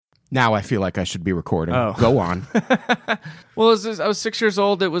Now I feel like I should be recording. Oh. Go on. Well, I was 6 years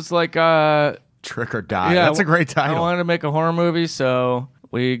old. It was like Trick or Die. That's a great title. I wanted to make a horror movie, so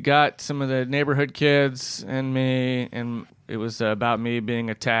we got some of the neighborhood kids and me, and it was about me being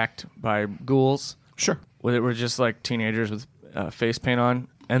attacked by ghouls. Sure. They were just like teenagers with face paint on.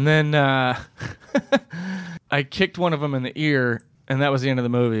 And then I kicked one of them in the ear, and that was the end of the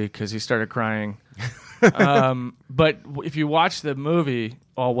movie because he started crying. But if you watch the movie,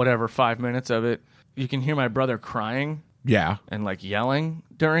 5 minutes of it, you can hear my brother crying. Yeah. And like yelling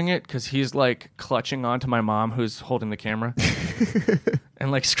during it because he's like clutching onto my mom who's holding the camera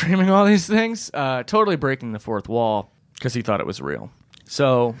and like screaming all these things, totally breaking the fourth wall because he thought it was real.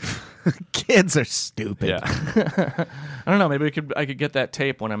 So kids are stupid. Yeah. I don't know. Maybe I could get that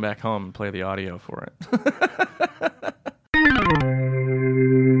tape when I'm back home and play the audio for it.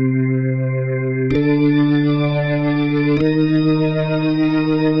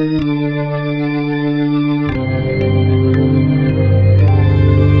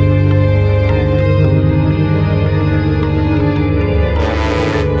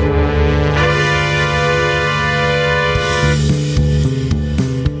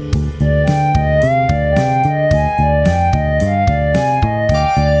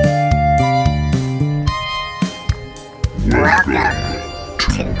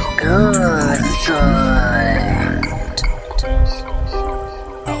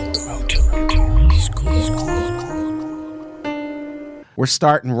 We're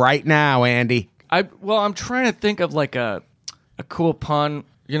starting right now, Andy. I'm trying to think of like a cool pun,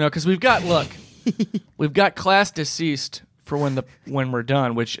 because we've got class deceased for when we're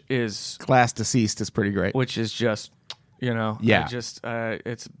done, which is class deceased is pretty great. Which is just, yeah,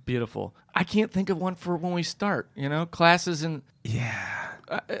 it's beautiful. I can't think of one for when we start. Classes in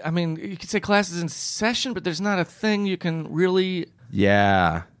I mean, you could say classes in session, but there's not a thing you can really.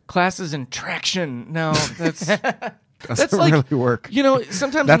 Yeah. Classes in traction. No, that's. Doesn't really work.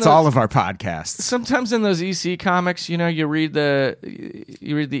 Sometimes that's all of our podcasts. Sometimes in those EC comics, you read the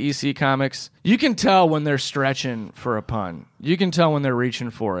EC comics. You can tell when they're stretching for a pun. You can tell when they're reaching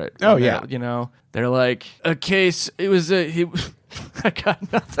for it. Oh yeah. They're like a case. It was I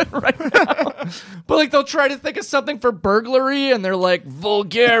got nothing right now. But like they'll try to think of something for burglary, and they're like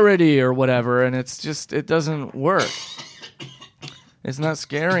vulgarity or whatever, and it's just it doesn't work. It's not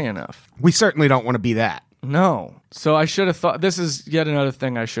scary enough. We certainly don't want to be that. No. So I should have thought, this is yet another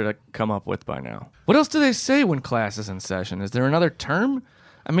thing I should have come up with by now. What else do they say when class is in session? Is there another term?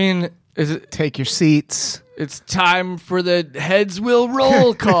 I mean, is it... Take your seats. It's time for the heads will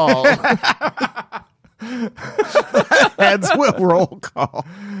roll call. Heads will roll call.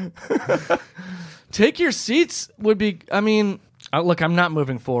 Take your seats would be, I mean, look, I'm not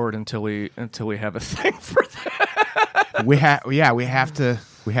moving forward until we have a thing for that. We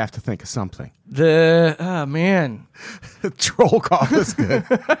have to think of something. Man. Troll call is good.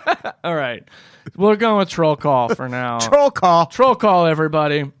 All right. We're going with troll call for now. Troll call. Troll call,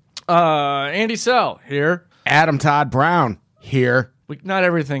 everybody. Andy Sell here. Adam Todd Brown here. Not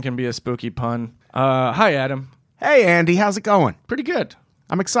everything can be a spooky pun. Hi, Adam. Hey, Andy. How's it going? Pretty good.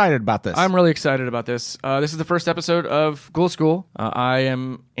 I'm excited about this. I'm really excited about this. This is the first episode of Ghoul School. I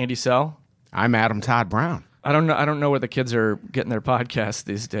am Andy Sell. I'm Adam Todd Brown. I don't know where the kids are getting their podcasts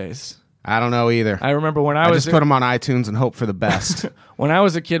these days. I don't know either. I remember when I was just put them on iTunes and hope for the best. When I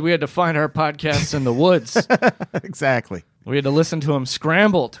was a kid, we had to find our podcasts in the woods. Exactly. We had to listen to them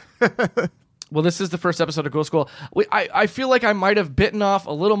scrambled. Well, this is the first episode of Ghoul School. I feel like I might have bitten off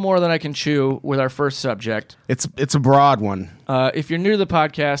a little more than I can chew with our first subject. It's a broad one. If you're new to the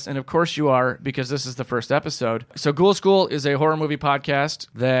podcast, and of course you are, because this is the first episode. So Ghoul School is a horror movie podcast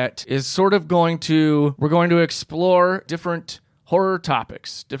that is sort of we're going to explore different horror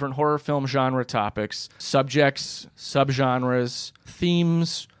topics, different horror film genre topics, subjects, subgenres,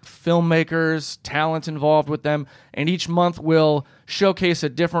 themes, filmmakers, talent involved with them, and each month we'll showcase a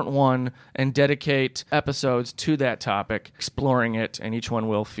different one and dedicate episodes to that topic, exploring it, and each one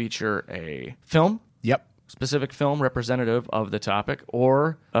will feature a film. Yep. Specific film representative of the topic,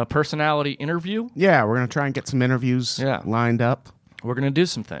 or a personality interview. Yeah, we're going to try and get some interviews lined up. We're going to do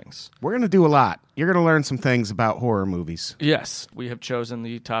some things. We're going to do a lot. You're going to learn some things about horror movies. Yes. We have chosen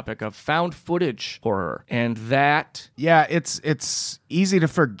the topic of found footage horror. And that... Yeah, it's easy to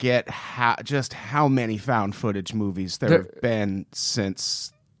forget how many found footage movies there have been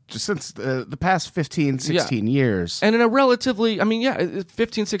since the past 15, 16 years. And in a relatively...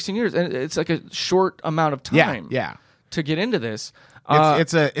 15, 16 years. And it's like a short amount of time to get into this.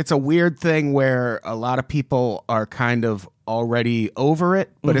 It's a weird thing where a lot of people are kind of already over it,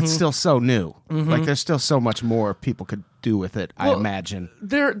 but it's still so new. Like there's still so much more people could do with it, I imagine.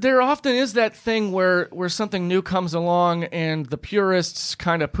 There often is that thing where something new comes along and the purists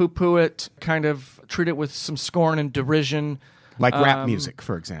kind of poo-poo it, kind of treat it with some scorn and derision. Like rap music,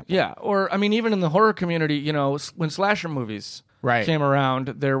 for example. Yeah, or I mean, even in the horror community, you know, when slasher movies came around,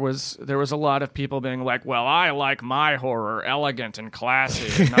 there was a lot of people being like, well, I like my horror elegant and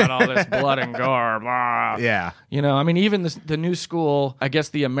classy, and not all this blood and gore, blah. Yeah. You know, I mean, even the new school, I guess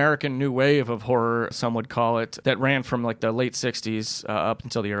the American new wave of horror, some would call it, that ran from like the late 60s up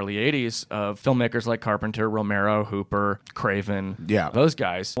until the early 80s of filmmakers like Carpenter, Romero, Hooper, Craven, those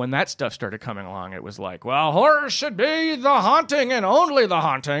guys. When that stuff started coming along, it was like, well, horror should be the haunting and only the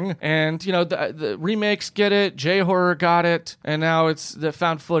haunting. And, you know, the remakes get it, J-horror got it. And now it's the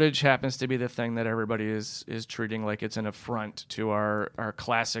found footage happens to be the thing that everybody is treating like it's an affront to our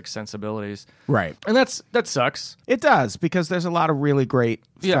classic sensibilities. Right. And that sucks. It does, because there's a lot of really great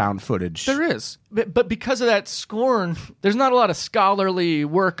found footage. There is. But because of that scorn, there's not a lot of scholarly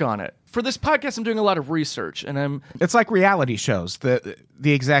work on it. For this podcast, I'm doing a lot of research, and It's like reality shows, the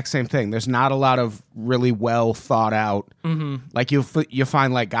exact same thing. There's not a lot of really well thought out. Like you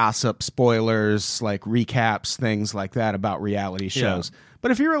find like gossip, spoilers, like recaps, things like that about reality shows. But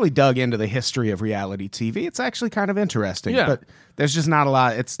if you really dug into the history of reality TV, it's actually kind of interesting. Yeah. But there's just not a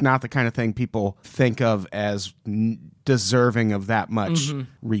lot. It's not the kind of thing people think of as deserving of that much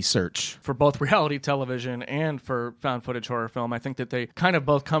research. For both reality television and for found footage horror film, I think that they kind of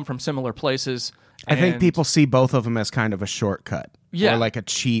both come from similar places. I think people see both of them as kind of a shortcut. Yeah. Or like a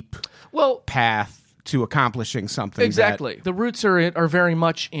cheap path to accomplishing something. Exactly. The roots are very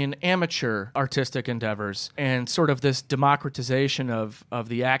much in amateur artistic endeavors and sort of this democratization of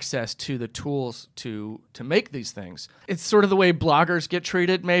the access to the tools to make these things. It's sort of the way bloggers get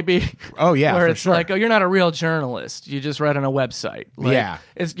treated, maybe. Oh, yeah, where for it's sure. like, oh, you're not a real journalist. You just write on a website. Like, Yeah.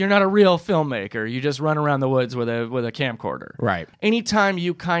 You're not a real filmmaker. You just run around the woods with a camcorder. Right. Anytime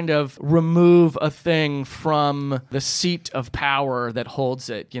you kind of remove a thing from the seat of power that holds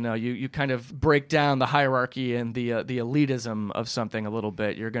it, you know, you kind of break down the hierarchy and the elitism of something a little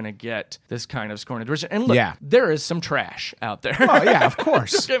bit, you're going to get this kind of scorn and derision. And look, there is some trash out there. Oh, yeah, of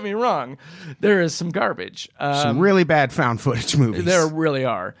course. Don't get me wrong. There is some garbage. Some really bad found footage movies. There really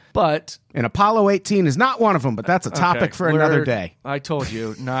are. But... And Apollo 18 is not one of them, but that's a topic for another day. I told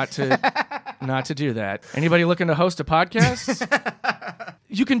you not to do that. Anybody looking to host a podcast?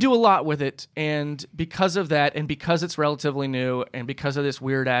 You can do a lot with it, and because of that, and because it's relatively new, and because of this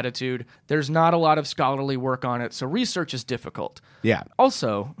weird attitude, there's not a lot of scholarly work on it, so research is difficult. Yeah.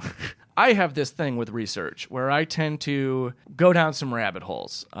 Also, I have this thing with research where I tend to go down some rabbit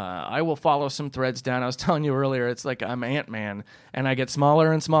holes. I will follow some threads down. I was telling you earlier, it's like I'm Ant-Man, and I get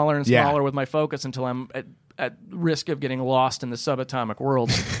smaller and smaller and smaller with my focus until I'm at risk of getting lost in the subatomic world.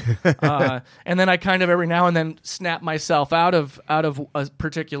 And then I kind of every now and then snap myself out of a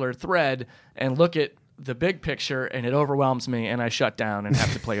particular thread and look at the big picture, and it overwhelms me, and I shut down and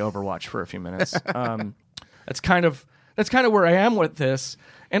have to play Overwatch for a few minutes. That's kind of where I am with this.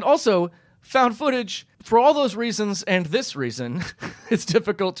 And also, found footage, for all those reasons and this reason, it's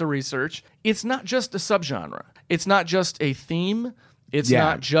difficult to research. It's not just a subgenre. It's not just a theme. It's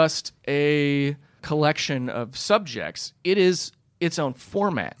not just a collection of subjects. It is its own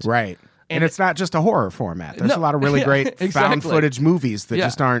format. Right. And it's not just a horror format. There's a lot of really great found footage movies that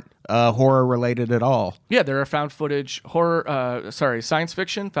just aren't horror related at all. Yeah, there are found footage science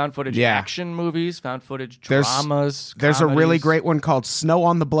fiction, found footage action movies, found footage dramas. There's a really great one called Snow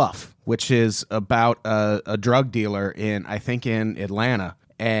on the Bluff, which is about a drug dealer in Atlanta,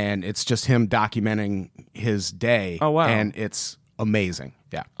 and it's just him documenting his day. Oh, wow. And it's amazing.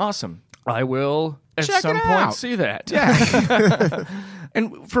 Yeah. Awesome. I will at Check some it point out. see that. Yeah.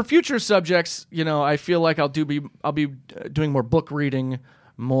 And for future subjects, you know, I feel like I'll be doing more book reading,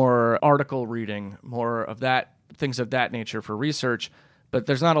 more article reading, more of that, things of that nature for research. But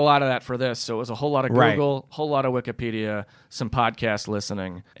there's not a lot of that for this, so it was a whole lot of Google, whole lot of Wikipedia, some podcast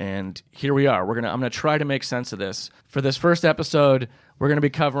listening, and here we are. I'm gonna try to make sense of this. For this first episode, we're gonna be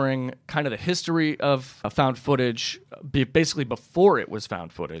covering kind of the history of found footage, basically before it was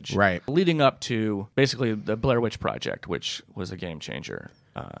found footage, right, leading up to basically the Blair Witch Project, which was a game changer.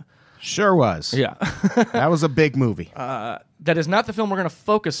 Sure was. Yeah. That was a big movie. That is not the film we're going to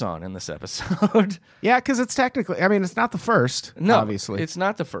focus on in this episode. Yeah, because it's technically, it's not the first, no, obviously. It's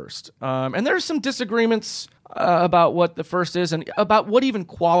not the first. And there's some disagreements about what the first is and about what even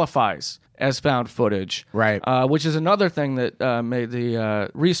qualifies as found footage. Right. Which is another thing that made the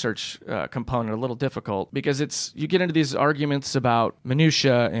research component a little difficult, because you get into these arguments about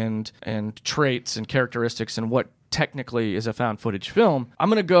minutia and traits and characteristics and what technically is a found footage film. I'm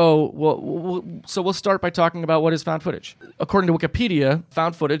going to go, we'll start by talking about what is found footage. According to Wikipedia,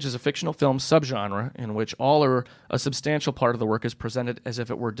 found footage is a fictional film subgenre in which all or a substantial part of the work is presented as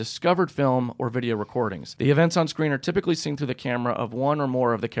if it were discovered film or video recordings. The events on screen are typically seen through the camera of one or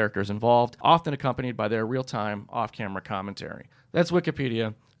more of the characters involved, often accompanied by their real-time, off-camera commentary. That's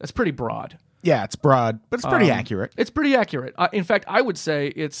Wikipedia. That's pretty broad. Yeah, it's broad, but it's pretty accurate. It's pretty accurate. In fact, I would say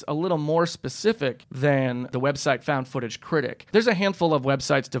it's a little more specific than the website Found Footage Critic. There's a handful of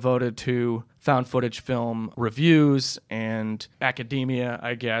websites devoted to found footage film reviews and academia,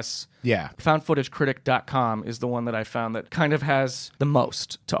 I guess. Yeah. FoundFootageCritic.com is the one that I found that kind of has the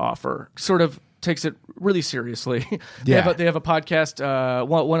most to offer. Sort of takes it really seriously. They have a podcast.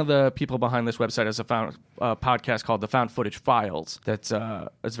 One of the people behind this website has a podcast called the Found Footage Files. That's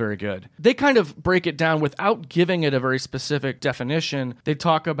very good. They kind of break it down without giving it a very specific definition. They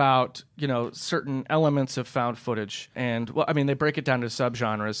talk about certain elements of found footage, and they break it down to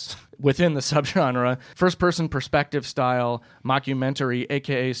subgenres within the subgenre: first-person perspective style, mockumentary,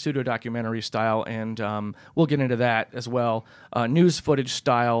 aka pseudo-documentary style, and we'll get into that as well. News footage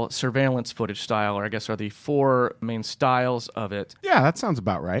style, surveillance footage style, or I guess are the four main styles of it. Yeah, that sounds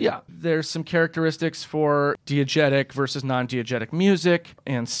about right. Yeah, there's some characteristics for diegetic versus non-diegetic music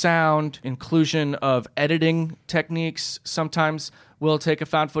and sound, inclusion of editing techniques. Sometimes we'll take a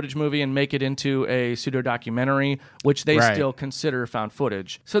found footage movie and make it into a pseudo-documentary, which they still consider found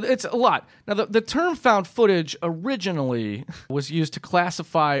footage. So it's a lot. Now, the term found footage originally was used to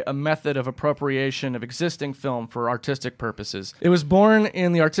classify a method of appropriation of existing film for artistic purposes. It was born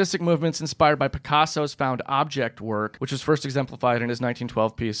in the artistic movements inspired by Picasso's found object work, which was first exemplified in his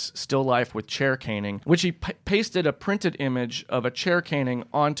 1912 piece, Still Life with Chair Caning, which he pasted a printed image of a chair caning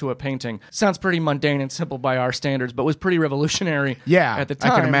onto a painting. Sounds pretty mundane and simple by our standards, but was pretty revolutionary. Yeah, at the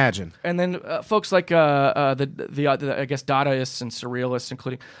time. I can imagine. And then folks like the I guess Dadaists and Surrealists,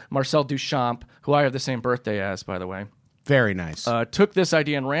 including Marcel Duchamp, who I have the same birthday as, by the way. Very nice. Took this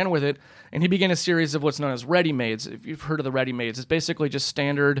idea and ran with it, and he began a series of what's known as ready-mades. If you've heard of the ready-mades, it's basically just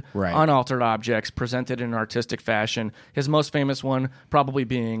standard, unaltered objects presented in an artistic fashion. His most famous one probably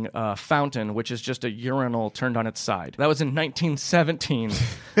being Fountain, which is just a urinal turned on its side. That was in 1917.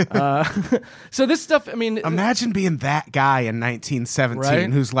 So this stuff, imagine being that guy in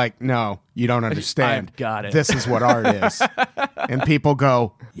 1917 who's like, no, you don't understand. I've got it. This is what art is. And people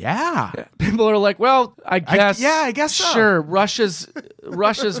go, yeah. People are like, well, I guess. I guess so. Sure, Russia's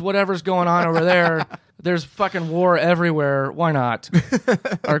whatever's going on over there. There's fucking war everywhere. Why not?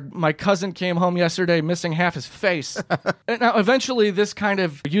 My cousin came home yesterday missing half his face. Now, eventually, this kind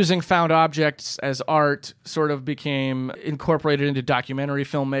of using found objects as art sort of became incorporated into documentary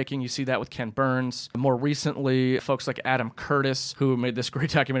filmmaking. You see that with Ken Burns. More recently, folks like Adam Curtis, who made this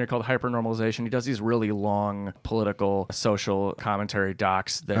great documentary called Hypernormalization. He does these really long political, social commentary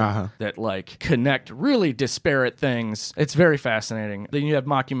docs that like connect really disparate things. It's very fascinating. Then you have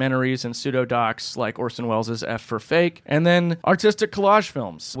mockumentaries and pseudo docs like Orson Welles' F for Fake, and then artistic collage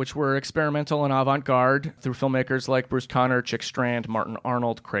films, which were experimental and avant-garde through filmmakers like Bruce Conner, Chick Strand, Martin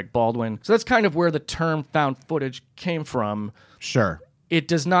Arnold, Craig Baldwin. So that's kind of where the term found footage came from. Sure. It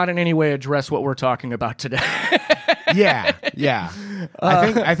does not in any way address what we're talking about today. Yeah.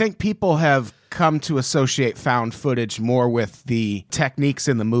 I think people have come to associate found footage more with the techniques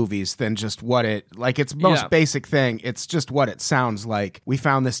in the movies than just what its most basic thing. It's just what it sounds like. We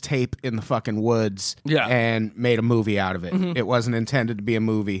found this tape in the fucking woods and made a movie out of it. Mm-hmm. It wasn't intended to be a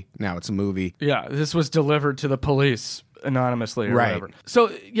movie. Now it's a movie. Yeah, this was delivered to the police anonymously or whatever. So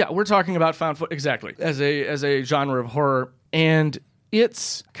yeah, we're talking about found footage exactly as a genre of horror, and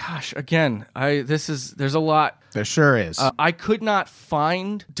it's there's a lot. There sure is. I could not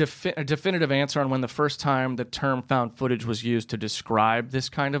find a definitive answer on when the first time the term found footage was used to describe this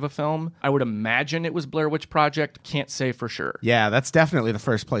kind of a film. I would imagine it was Blair Witch Project. Can't say for sure. Yeah, that's definitely the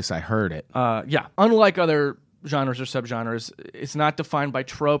first place I heard it. Unlike other genres or subgenres, it's not defined by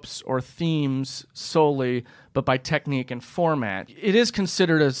tropes or themes solely, but by technique and format. It is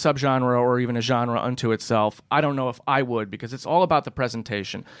considered a subgenre or even a genre unto itself. I don't know if I would, because it's all about the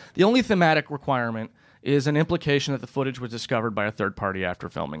presentation. The only thematic requirement is an implication that the footage was discovered by a third party after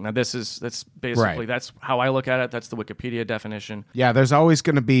filming. Now, that's basically, that's how I look at it. That's the Wikipedia definition. Yeah, there's always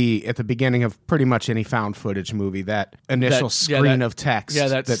going to be, at the beginning of pretty much any found footage movie, that initial screen of text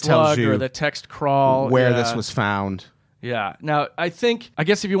that tells you or the text crawl. Where this was found. Yeah. Now, I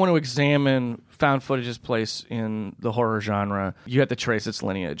guess if you want to examine found footage's place in the horror genre, you have to trace its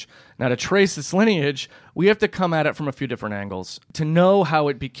lineage. Now, to trace its lineage, we have to come at it from a few different angles. To know how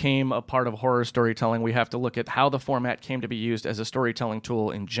it became a part of horror storytelling, we have to look at how the format came to be used as a storytelling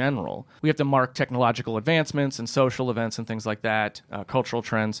tool in general. We have to mark technological advancements and social events and things like that, cultural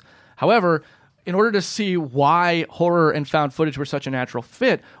trends. However, in order to see why horror and found footage were such a natural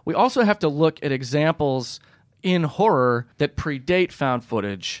fit, we also have to look at examples in horror that predate found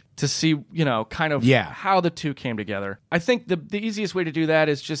footage to see, kind of how the two came together. I think the easiest way to do that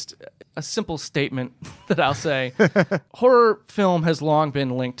is just a simple statement that I'll say. Horror film has long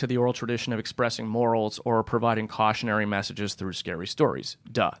been linked to the oral tradition of expressing morals or providing cautionary messages through scary stories.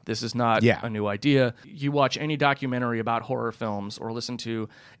 Duh. This is not a new idea. You watch any documentary about horror films or listen to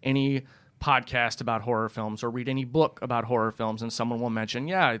any podcast about horror films or read any book about horror films, and someone will mention,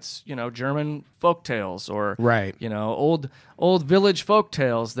 it's German folk tales or old village folk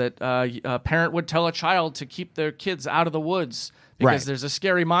tales that a parent would tell a child to keep their kids out of the woods because there's a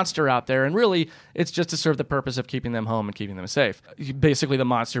scary monster out there, and really it's just to serve the purpose of keeping them home and keeping them safe. Basically, the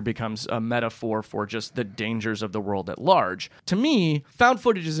monster becomes a metaphor for just the dangers of the world at large. To me, found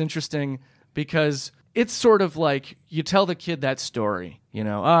footage is interesting because it's sort of like you tell the kid that story,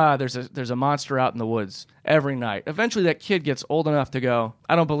 there's a monster out in the woods every night. Eventually that kid gets old enough to go,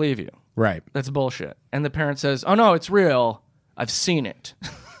 I don't believe you. Right. That's bullshit. And the parent says, oh no, it's real. I've seen it.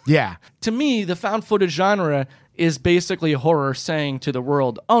 Yeah. To me, the found footage genre is basically horror saying to the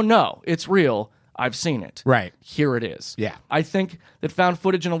world, oh no, it's real. I've seen it. Right. Here it is. Yeah. I think that found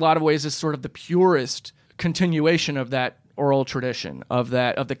footage in a lot of ways is sort of the purest continuation of that oral tradition, of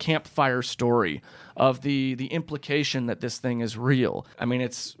the campfire story, of the implication that this thing is real. I mean,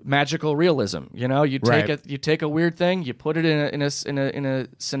 it's magical realism. You take a weird thing, you put it in a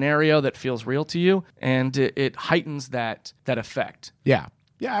scenario that feels real to you, and it heightens that effect. Yeah,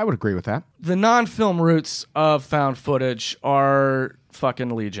 I would agree with that. The non-film roots of found footage are fucking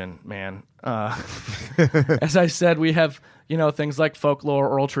legion, man. As I said, we have things like folklore,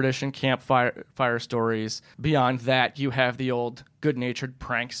 oral tradition, campfire stories. Beyond that, you have the old good-natured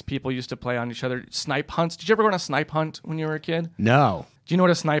pranks people used to play on each other. Snipe hunts. Did you ever go on a snipe hunt when you were a kid? No. Do you know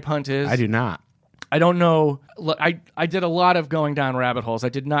what a snipe hunt is? I do not. I don't know. Look, I did a lot of going down rabbit holes. I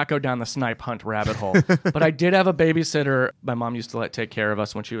did not go down the snipe hunt rabbit hole, but I did have a babysitter. My mom used to take care of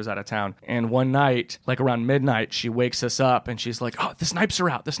us when she was out of town. And one night, like around midnight, she wakes us up and she's like, "Oh, the snipes are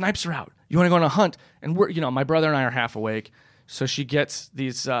out. The snipes are out. You want to go on a hunt?" And we're, my brother and I are half awake. So she gets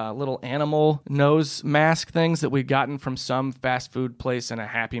these little animal nose mask things that we'd gotten from some fast food place in a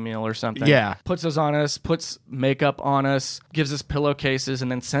Happy Meal or something. Yeah. Puts those on us, puts makeup on us, gives us pillowcases, and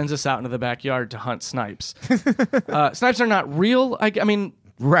then sends us out into the backyard to hunt snipes. Snipes are not real. I mean,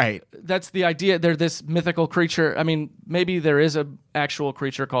 right. That's the idea. They're this mythical creature. I mean, maybe there is an actual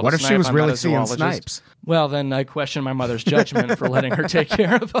creature called What a if snipe. she was I'm really not a seeing zoologist. snipes? Well, then I question my mother's judgment for letting her take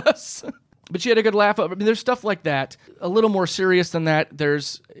care of us. But she had a good laugh. I mean, there's stuff like that. A little more serious than that.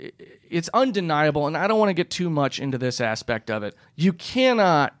 It's undeniable, and I don't want to get too much into this aspect of it. You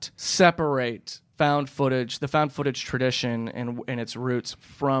cannot separate the found footage tradition and its roots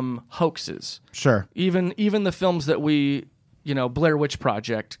from hoaxes. Sure. Even the films that we, Blair Witch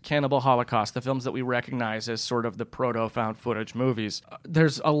Project, Cannibal Holocaust, the films that we recognize as sort of the proto-found footage movies,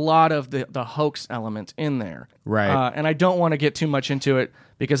 there's a lot of the hoax element in there. Right. And I don't want to get too much into it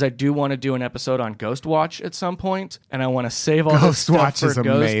because I do want to do an episode on Ghost Watch at some point, and I want to save all this stuff Watch for is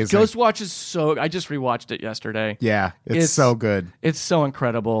amazing. Ghost Watch is so... I just rewatched it yesterday. Yeah, it's so good. It's so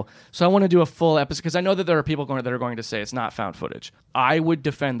incredible. So I want to do a full episode because I know that there are people that are going to say it's not found footage. I would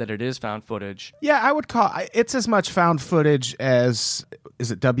defend that it is found footage. Yeah, I would call it's as much found footage as,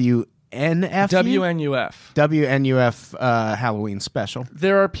 is it WNF? WNUF Halloween special.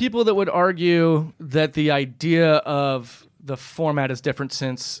 There are people that would argue that the idea of the format is different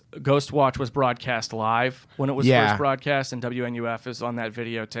since Ghost Watch was broadcast live when it was first broadcast, and WNUF is on that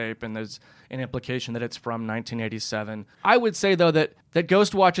videotape, and there's an implication that it's from 1987. I would say, though, that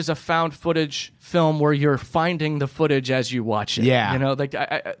Ghost Watch is a found footage film where you're finding the footage as you watch it. Yeah.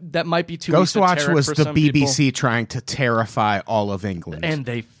 That might be too Ghost Watch was for the some BBC people. trying to terrify all of England. And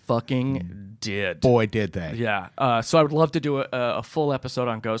they fucking did. Boy, did they. Yeah. So I would love to do a full episode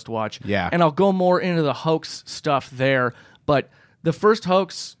on Ghost Watch. Yeah. And I'll go more into the hoax stuff there. But the first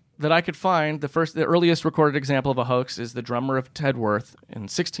hoax that I could find, the earliest recorded example of a hoax is the drummer of Tedworth in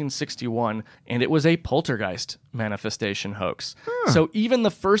 1661, and it was a poltergeist manifestation hoax. So even the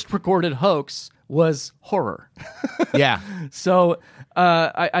first recorded hoax was horror. Yeah. So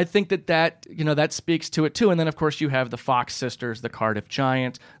I think that speaks to it too. And then of course you have the Fox sisters, the Cardiff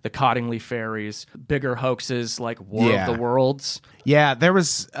Giant, the Cottingley Fairies, bigger hoaxes like War of the Worlds. Yeah, there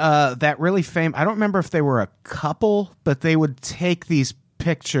was that really famous. I don't remember if they were a couple, but they would take these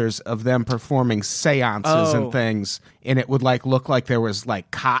pictures of them performing seances and things, and it would like look like there was like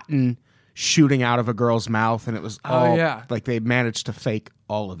cotton shooting out of a girl's mouth, and it was all like they managed to fake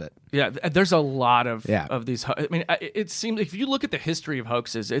all of it. Yeah, there's a lot of these. I mean, it seems if you look at the history of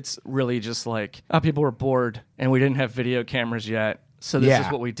hoaxes, it's really just like people were bored and we didn't have video cameras yet. So this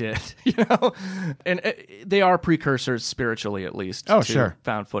is what we did, and they are precursors spiritually, at least, to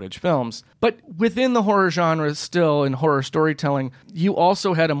found footage films. But within the horror genre still, in horror storytelling, you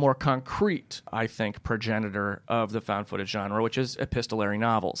also had a more concrete, I think, progenitor of the found footage genre, which is epistolary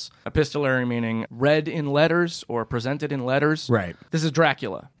novels. Epistolary meaning read in letters or presented in letters. Right. This is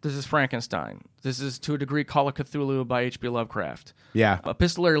Dracula. This is Frankenstein. This is, to a degree, Call of Cthulhu by H.P. Lovecraft. Yeah.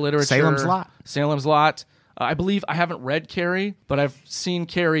 Epistolary literature. Salem's Lot. I believe I haven't read Carrie, but I've seen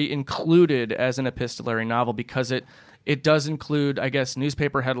Carrie included as an epistolary novel because it does include, I guess,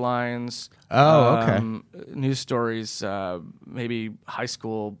 newspaper headlines, news stories, maybe high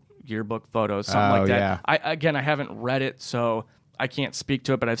school yearbook photos, something like that. Yeah. I haven't read it, so I can't speak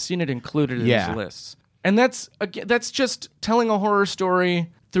to it, but I've seen it included in these lists. And that's just telling a horror story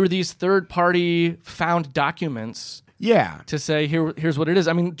through these third-party found documents. Yeah. To say, here's what it is.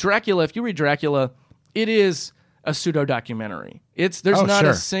 I mean, Dracula, if you read Dracula, it is a pseudo-documentary. There's not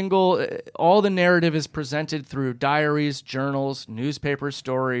a single... all the narrative is presented through diaries, journals, newspaper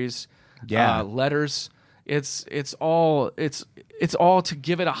stories, letters. It's all to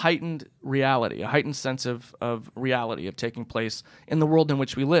give it a heightened reality, a heightened sense of reality of taking place in the world in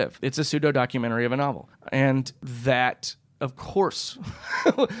which we live. It's a pseudo-documentary of a novel. And that... Of course,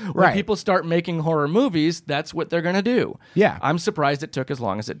 when people start making horror movies, that's what they're going to do. Yeah. I'm surprised it took as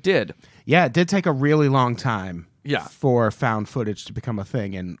long as it did. Yeah, it did take a really long time Yeah. for found footage to become a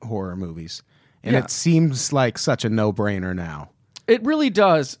thing in horror movies. And it seems like such a no-brainer now. It really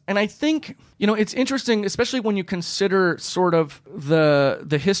does. And I think, it's interesting, especially when you consider sort of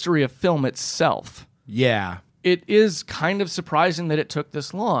the history of film itself. Yeah. It is kind of surprising that it took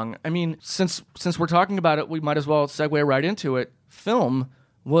this long. I mean, since we're talking about it, we might as well segue right into it. Film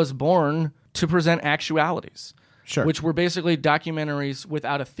was born to present actualities. Sure. Which were basically documentaries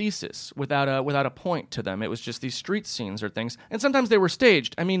without a thesis, without a point to them. It was just these street scenes or things. And sometimes they were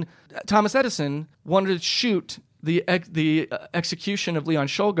staged. I mean, Thomas Edison wanted to shoot the execution of Leon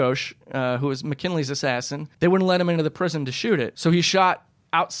Czolgosz, who was McKinley's assassin. They wouldn't let him into the prison to shoot it. So he shot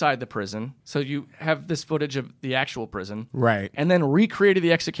outside the prison, so you have this footage of the actual prison, right? And then recreated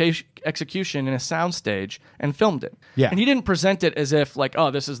the execution in a soundstage and filmed it. Yeah, and he didn't present it as if like,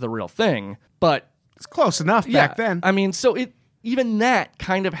 oh, this is the real thing, but it's close enough back then. I mean, so even that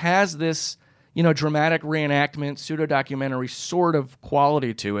kind of has this, dramatic reenactment, pseudo documentary sort of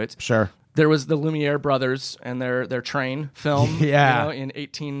quality to it. Sure. There was the Lumiere brothers and their train film, in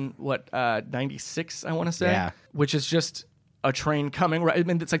 1896, I want to say, which is just a train coming. Right? I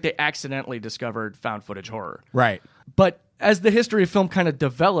mean, it's like they accidentally discovered found footage horror. Right. But as the history of film kind of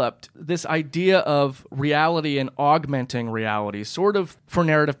developed, this idea of reality and augmenting reality sort of, for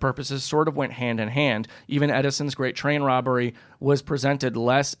narrative purposes, sort of went hand in hand. Even Edison's Great Train Robbery was presented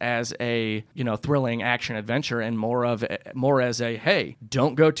less as a, thrilling action adventure and more as a, hey,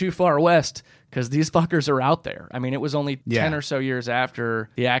 don't go too far west because these fuckers are out there. I mean, it was only 10 or so years after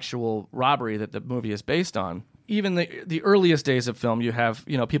the actual robbery that the movie is based on. Even the earliest days of film, you have,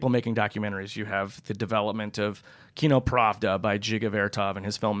 people making documentaries. You have the development of Kino Pravda by Dziga Vertov and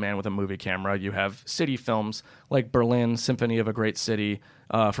his film Man with a Movie Camera. You have city films like Berlin, Symphony of a Great City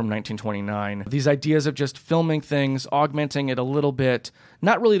from 1929. These ideas of just filming things, augmenting it a little bit,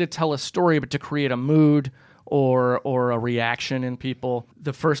 not really to tell a story, but to create a mood or a reaction in people.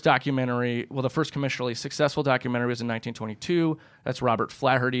 The first commercially successful documentary was in 1922. That's Robert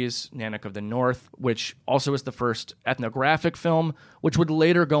Flaherty's Nanook of the North, which also is the first ethnographic film, which would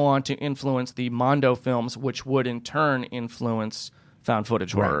later go on to influence the Mondo films, which would in turn influence found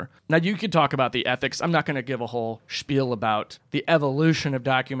footage horror. Now, you could talk about the ethics. I'm not going to give a whole spiel about the evolution of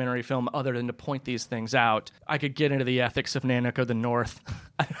documentary film other than to point these things out. I could get into the ethics of Nanook of the North.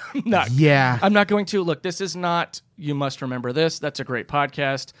 I'm not going to. Look, this is not You Must Remember This. That's a great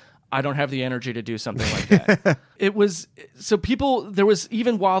podcast. I don't have the energy to do something like that. There was,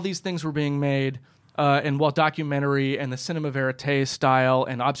 even while these things were being made, And while documentary and the cinema verite style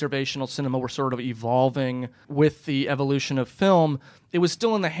and observational cinema were sort of evolving with the evolution of film, it was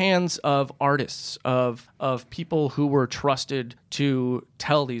still in the hands of artists, of people who were trusted to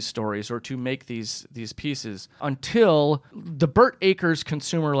tell these stories or to make these pieces, until the Burt Akers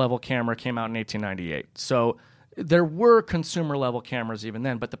consumer level camera came out in 1898. So there were consumer level cameras even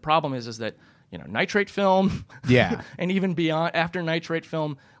then, but the problem is that nitrate film, Yeah. and even beyond, after nitrate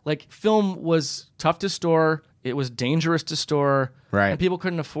film, like, film was tough to store, it was dangerous to store, Right. and people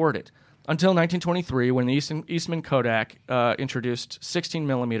couldn't afford it. Until 1923, when the Eastman Kodak introduced 16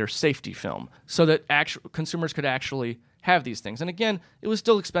 millimeter safety film, so that consumers could actually have these things. And again, it was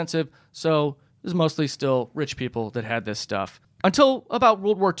still expensive, so it was mostly still rich people that had this stuff. Until about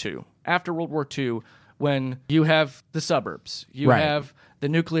World War II. After World War II, when you have the suburbs, you Right. have the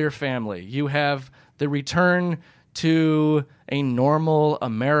nuclear family, you have the return to a normal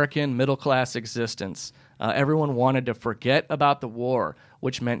American middle-class existence. Everyone wanted to forget about the war,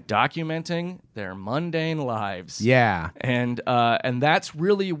 which meant documenting their mundane lives. Yeah. And that's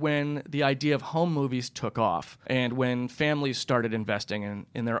really when the idea of home movies took off, and when families started investing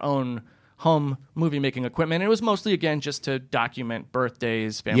in their own home movie-making equipment. And it was mostly, again, just to document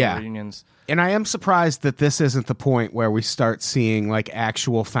birthdays, family reunions. And I am surprised that this isn't the point where we start seeing like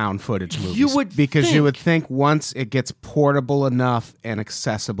actual found footage movies. You would because you would think. think once it gets portable enough and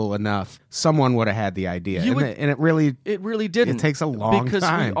accessible enough, someone would have had the idea. And it really didn't. It takes a long because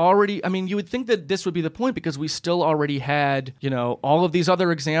time. you would think that this would be the point, because we still already had, all of these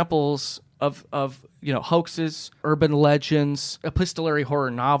other examples of hoaxes, urban legends, epistolary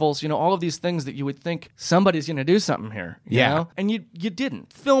horror novels, all of these things that you would think somebody's going to do something here. You know? And you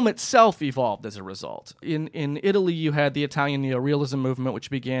didn't. Film itself evolved as a result. In Italy, you had the Italian neorealism movement,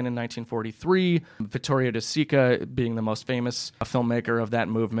 which began in 1943. Vittorio De Sica being the most famous filmmaker of that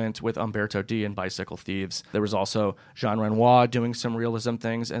movement, with Umberto D and Bicycle Thieves. There was also Jean Renoir doing some realism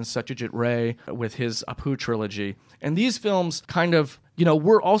things, and Satyajit Ray with his Apu trilogy. And these films kind of,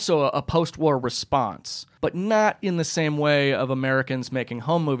 were also a post-war response, but not in the same way of Americans making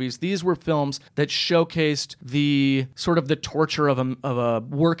home movies. These were films that showcased the sort of the torture of a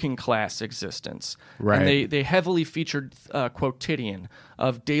working class existence. Right. And they heavily featured quotidian,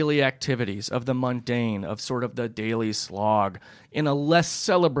 of daily activities, of the mundane, of sort of the daily slog, in a less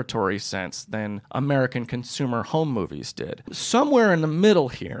celebratory sense than American consumer home movies did. Somewhere in the middle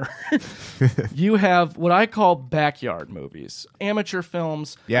here, you have what I call backyard movies, amateur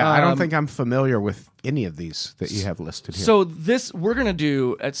films. Yeah, I don't think I'm familiar with any of these that you have listed here. So we're going to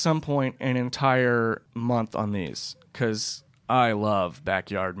do at some point an entire month on these, because I love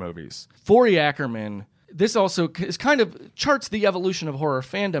backyard movies. Forey Ackerman, this also is kind of charts the evolution of horror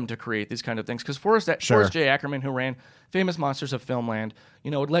fandom to create these kind of things, because Forrest J. Ackerman, who ran Famous Monsters of Filmland,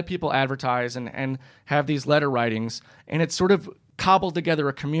 would let people advertise and have these letter writings, and it sort of cobbled together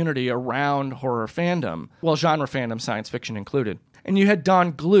a community around horror fandom, well, genre fandom, science fiction included. And you had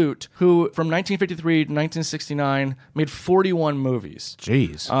Don Glut, who from 1953 to 1969 made 41 movies.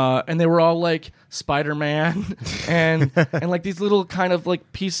 Jeez. And they were all like Spider-Man and like these little kind of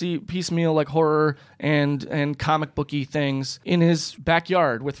like piecemeal like horror and comic booky things in his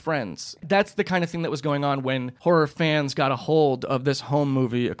backyard with friends. That's the kind of thing that was going on when horror fans got a hold of this home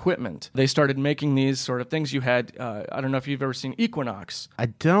movie equipment. They started making these sort of things. You had, I don't know if you've ever seen Equinox. I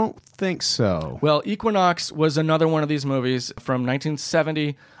don't think so. Well, Equinox was another one of these movies from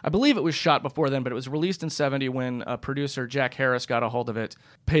 1970. I believe it was shot before then, but it was released in 70 when producer Jack Harris got a hold of it,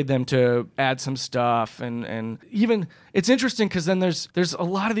 paid them to add some stuff, and even it's interesting because then there's a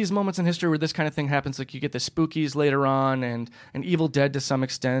lot of these moments in history where this kind of thing happens. Like you get the Spookies later on, and Evil Dead to some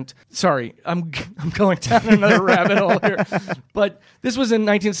extent. Sorry, I'm going down another rabbit hole here, but this was in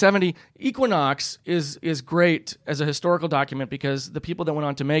 1970. Equinox is great as a historical document because the people that went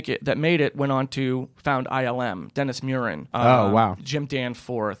on to make it, that made it, went on to found ILM. Dennis Murin. Oh wow. Jim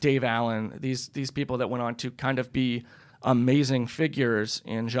Danforth, Dave Allen. These people that went on to kind of be amazing figures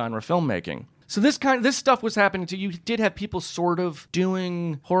in genre filmmaking. So this stuff was happening to you. Did have people sort of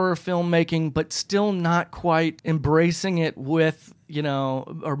doing horror filmmaking, but still not quite embracing it with,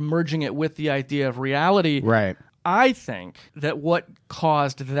 or merging it with the idea of reality. Right. I think that what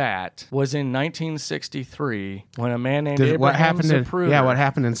caused that was in 1963 when a man named Abraham Zapruder. Yeah, what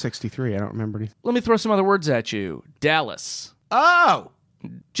happened in 63? I don't remember anything. Let me throw some other words at you. Dallas. Oh!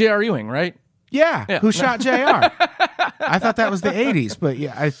 J.R. Ewing, right? Yeah. Who shot J.R.? I thought that was the 80s, but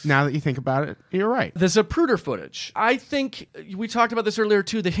yeah, now that you think about it, you're right. The Zapruder footage. I think we talked about this earlier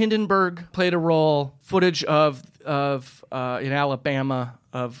too. The Hindenburg played a role. Footage of in Alabama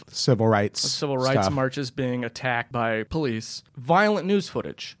of civil rights stuff. Marches being attacked by police. Violent news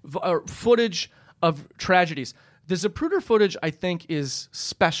footage. Footage of tragedies. The Zapruder footage, I think, is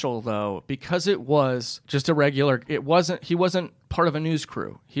special though because it was just a regular. He wasn't part of a news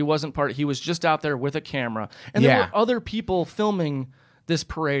crew. He was just out there with a camera, and there were other people filming this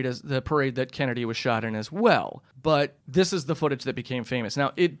parade as the parade that Kennedy was shot in as well. But this is the footage that became famous.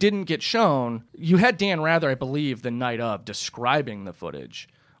 Now, it didn't get shown. You had Dan Rather, I believe, the night of describing the footage,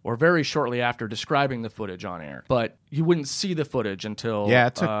 or very shortly after describing the footage on air. But you wouldn't see the footage until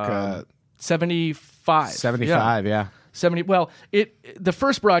it took 75. 75, yeah. 70. Well, the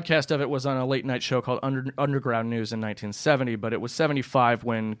first broadcast of it was on a late night show called Underground News in 1970, but it was 75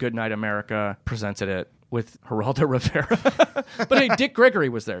 when Good Night America presented it with Geraldo Rivera. But hey, Dick Gregory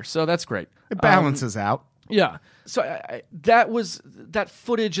was there, so that's great. It balances out. Yeah. So that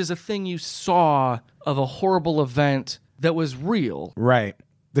footage is a thing you saw of a horrible event that was real. Right.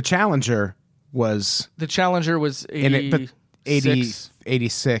 The Challenger was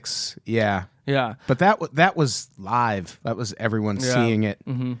 86, yeah. Yeah. But that was live. That was everyone seeing it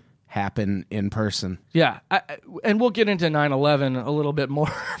happen in person. Yeah. And we'll get into 9/11 a little bit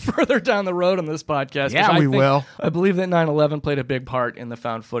more further down the road on this podcast. Yeah, we will. I believe that 9/11 played a big part in the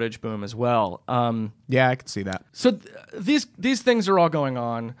found footage boom as well. Yeah, I can see that. So these things are all going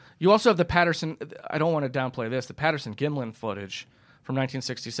on. You also have the Patterson, I don't want to downplay this, the Patterson-Gimlin footage from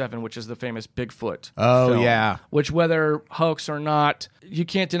 1967, which is the famous Bigfoot film, yeah. Which, whether hoax or not, you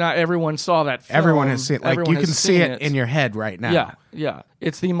can't deny everyone saw that film. Everyone has seen it. Like, you can see it in your head right now. Yeah, yeah.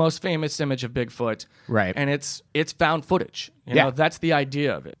 It's the most famous image of Bigfoot. Right. And it's found footage. You know, that's the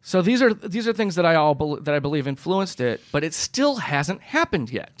idea of it. So these are things that I believe influenced it, but it still hasn't happened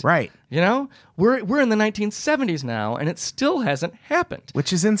yet. Right. You know? We're in the 1970s now, and it still hasn't happened.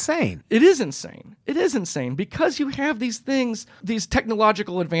 Which is insane. It is insane. It is insane because you have these things, these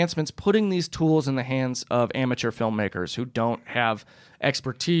technological advancements, putting these tools in the hands of amateur filmmakers who don't have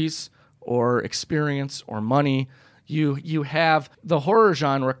expertise or experience or money. You have the horror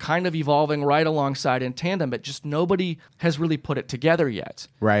genre kind of evolving right alongside in tandem, but just nobody has really put it together yet.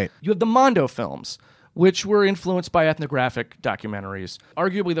 Right. You have the Mondo films, which were influenced by ethnographic documentaries.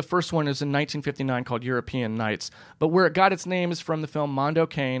 Arguably, the first one is in 1959 called European Nights, but where it got its name is from the film Mondo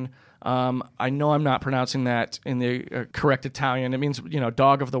Cane. I know I'm not pronouncing that in the correct Italian. It means,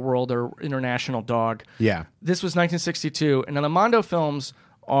 dog of the world or international dog. Yeah. This was 1962, and now the Mondo films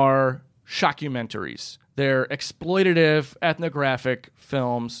are shockumentaries. They're exploitative, ethnographic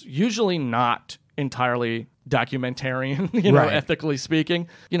films, usually not entirely documentarian, right. Ethically speaking.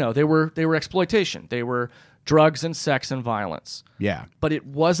 They were exploitation. They were drugs and sex and violence. Yeah. But it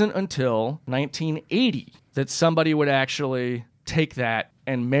wasn't until 1980 that somebody would actually take that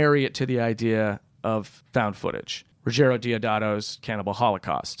and marry it to the idea of found footage. Ruggero Deodato's Cannibal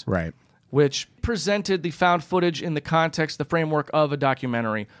Holocaust. Right. Which presented the found footage in the context, the framework of a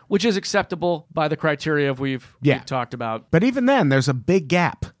documentary, which is acceptable by the criteria we've talked about. But even then, there's a big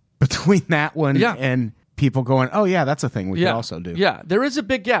gap between that one and people going, oh, yeah, that's a thing we could also do. Yeah, there is a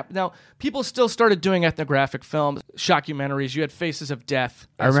big gap. Now, people still started doing ethnographic films, shockumentaries. You had Faces of Death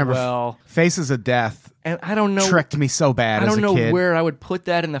as I remember well. Faces of Death and I don't know, tricked me so bad as a kid. I don't know where I would put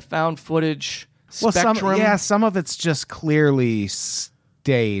that in the found footage spectrum. Some of it's just clearly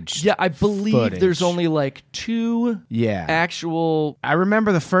staged. Yeah, I believe footage. There's only like 2 actual... I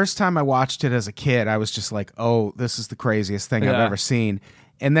remember the first time I watched it as a kid, I was just like, oh, this is the craziest thing I've ever seen.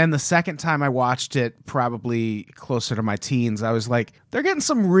 And then the second time I watched it, probably closer to my teens, I was like, they're getting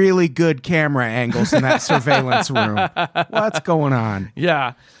some really good camera angles in that surveillance room. What's going on?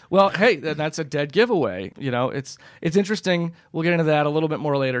 Yeah. Well, hey, that's a dead giveaway. It's interesting. We'll get into that a little bit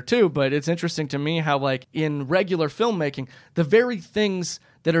more later too, but it's interesting to me how, like, in regular filmmaking, the very things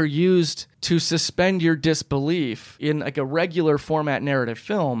that are used to suspend your disbelief in like a regular format narrative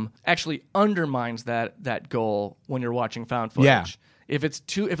film actually undermines that goal when you're watching found footage. Yeah. If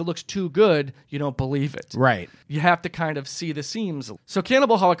it looks too good, you don't believe it. Right. You have to kind of see the seams. So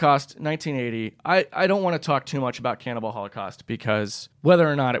Cannibal Holocaust, 1980. I don't want to talk too much about Cannibal Holocaust because whether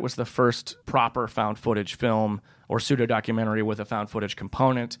or not it was the first proper found footage film or pseudo-documentary with a found footage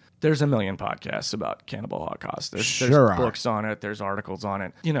component, there's a million podcasts about Cannibal Holocaust. There's books on it. There's articles on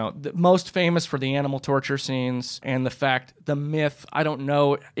it. The most famous for the animal torture scenes and the myth, I don't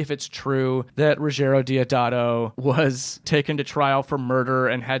know if it's true, that Ruggero Deodato was taken to trial for murder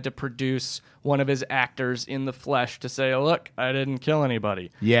and had to produce one of his actors in the flesh to say, look, I didn't kill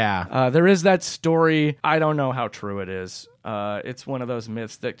anybody. Yeah. There is that story. I don't know how true it is. It's one of those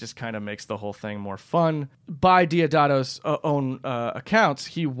myths that just kind of makes the whole thing more fun. By Deodato's own accounts,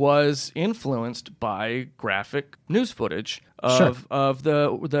 he was influenced by graphic news footage of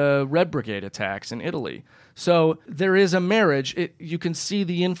the Red Brigade attacks in Italy. So there is a marriage. You can see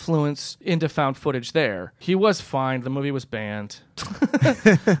the influence into found footage there. He was fined. The movie was banned.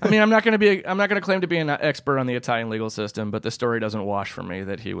 I mean, I'm not going to claim to be an expert on the Italian legal system, but the story doesn't wash for me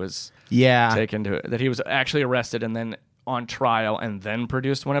that he was that he was actually arrested and then on trial and then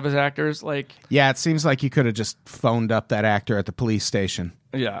produced one of his actors. It seems like you could have just phoned up that actor at the police station.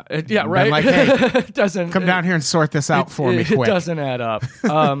 Yeah, right. Like, hey, it doesn't come down here and sort this out for me quick. It doesn't add up.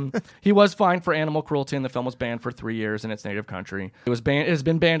 He was fined for animal cruelty, and the film was banned for 3 years in its native country. It has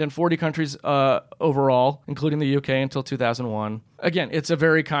been banned in 40 countries overall, including the UK, until 2001. Again, it's a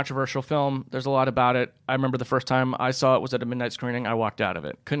very controversial film. There's a lot about it. I remember the first time I saw it was at a midnight screening. I walked out of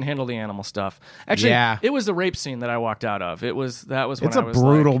it. Couldn't handle the animal stuff. Actually, it was the rape scene that I walked out of. That was when I was It's a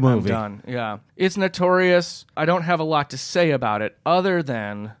brutal movie. I'm done. Yeah. It's notorious. I don't have a lot to say about it other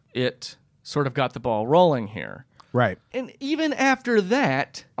than it sort of got the ball rolling here. Right. And even after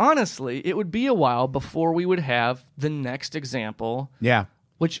that, honestly, it would be a while before we would have the next example. Yeah.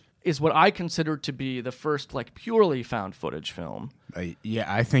 Which is what I consider to be the first purely found footage film.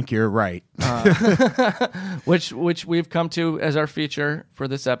 I think you're right. Which we've come to as our feature for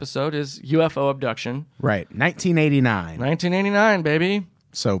this episode is UFO abduction. Right. 1989. 1989, baby.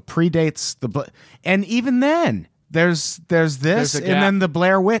 So predates and even then there's this and then the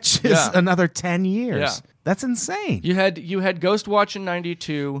Blair Witch is another 10 years. Yeah. That's insane. You had Ghost Watch in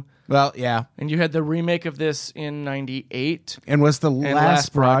 92. Well, yeah. And you had the remake of this in 98. And was the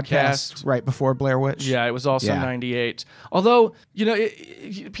last broadcast right before Blair Witch? Yeah, it was also 98. Although,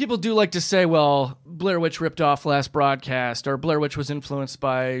 people do like to say, well, Blair Witch ripped off Last Broadcast, or Blair Witch was influenced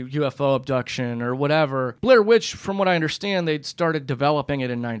by UFO abduction, or whatever. Blair Witch, from what I understand, they started developing it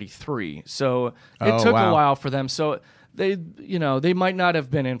in 93. So it took a while for them. So they might not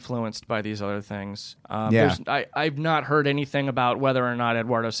have been influenced by these other things. I've not heard anything about whether or not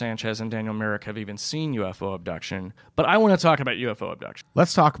Eduardo Sanchez and Daniel Myrick have even seen UFO abduction. But I want to talk about UFO abduction.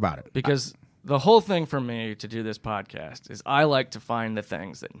 Let's talk about it. Because the whole thing for me to do this podcast is I like to find the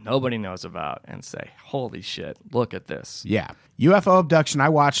things that nobody knows about and say, holy shit, look at this. Yeah. UFO abduction, I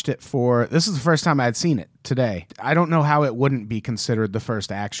watched it this is the first time I had seen it today. I don't know how it wouldn't be considered the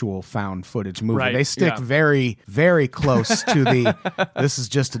first actual found footage movie. Right, They stick very, very close to this is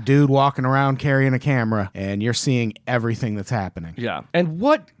just a dude walking around carrying a camera and you're seeing everything that's happening. Yeah. And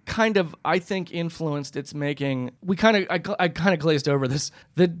what kind of, I think, influenced its making, I kind of glazed over this,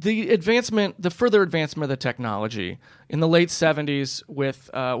 the further advancement of the technology in the late 70s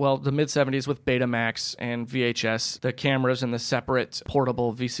with, the mid 70s with Betamax and VHS, the cameras and the separate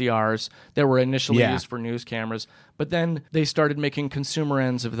portable VCRs that were initially used for news cameras. But then they started making consumer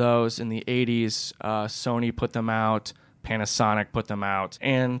ends of those in the 80s. Sony put them out. Panasonic put them out.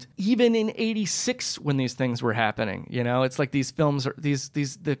 And even in 86 when these things were happening, it's like these films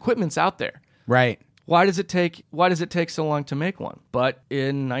the equipment's out there. Right. Why does it take so long to make one? But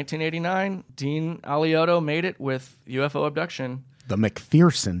in 1989, Dean Aliotto made it with UFO abduction. The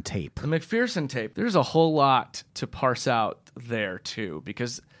McPherson tape. There's a whole lot to parse out there too,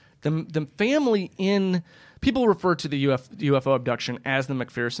 because the family people refer to the UFO abduction as the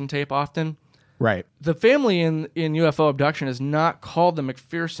McPherson tape often. Right. The family in UFO abduction is not called the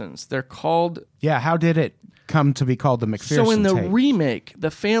McPhersons. They're called... Yeah, how did it come to be called the McPherson tape? So in the remake, the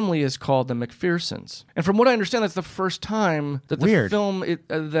family is called the McPhersons. And from what I understand, that's the first time that the film,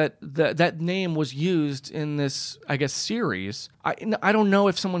 that name was used in this, I guess, series. I don't know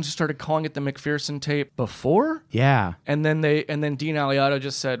if someone just started calling it the McPherson tape before. Yeah. And then Dean Aliotto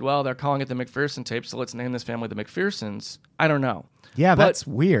just said, well, they're calling it the McPherson tape, so let's name this family the McPhersons. I don't know. Yeah, that's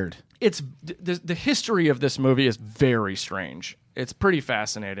weird. It's the history of this movie is very strange. It's pretty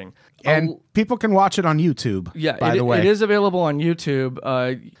fascinating. And people can watch it on YouTube, by the way. It is available on YouTube.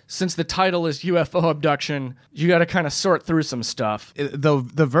 Since the title is UFO abduction, you got to kind of sort through some stuff.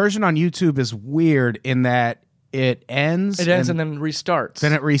 The version on YouTube is weird in that it ends. It ends and then restarts.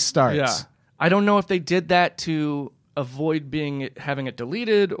 Then it restarts. Yeah. I don't know if they did that to avoid having it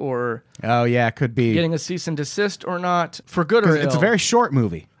deleted or it could be getting a cease and desist or not, for good or ill. It's a very short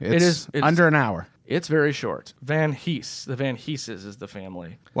movie. It's under an hour. It's very short. The Van Heeses is the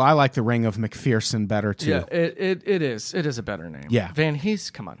family. Well, I like the Ring of McPherson better too. Yeah, it is. It is a better name. Yeah. Van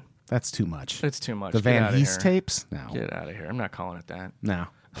Hees, come on. That's too much. It's too much. The Van Hees tapes? No. Get out of here. I'm not calling it that. No.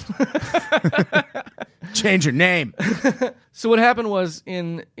 Change your name. So what happened was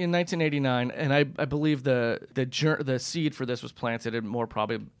in 1989, and I believe the seed for this was planted in more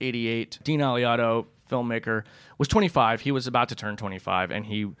probably 88. Dean Aliotto, filmmaker, was 25. He was about to turn 25, and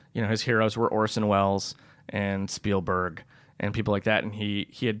his heroes were Orson Welles and Spielberg and people like that. And he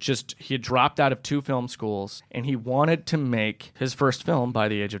had dropped out of 2 film schools, and he wanted to make his first film by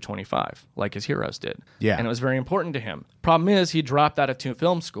the age of 25, like his heroes did. Yeah. And it was very important to him. Problem is, he dropped out of 2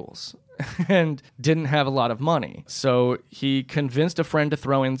 film schools and didn't have a lot of money. So he convinced a friend to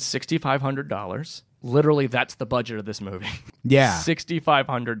throw in $6,500. Literally, that's the budget of this movie. Yeah.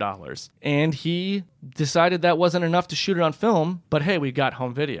 $6,500. And he decided that wasn't enough to shoot it on film, but hey, we got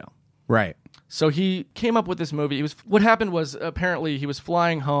home video. Right. So he came up with this movie. What happened was, apparently he was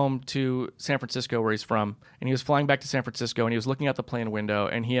flying home to San Francisco, where he's from, and he was flying back to San Francisco, and he was looking out the plane window,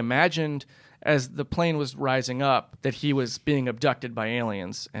 and he imagined, as the plane was rising up, that he was being abducted by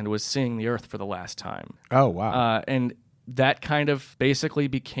aliens and was seeing the Earth for the last time. Oh, wow. And that kind of basically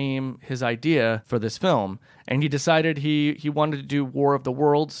became his idea for this film. And he decided he wanted to do War of the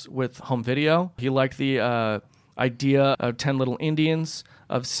Worlds with home video. He liked the idea of 10 Little Indians,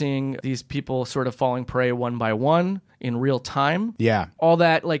 of seeing these people sort of falling prey one by one in real time. Yeah. All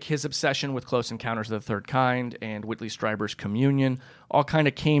that, like his obsession with Close Encounters of the Third Kind and Whitley Strieber's Communion, all kind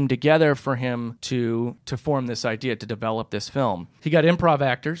of came together for him to form this idea, to develop this film. He got improv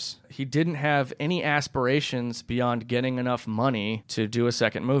actors. He didn't have any aspirations beyond getting enough money to do a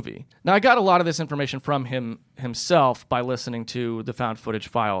second movie. Now, I got a lot of this information from himself by listening to the Found Footage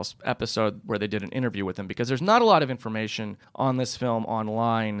Files episode where they did an interview with him, because there's not a lot of information on this film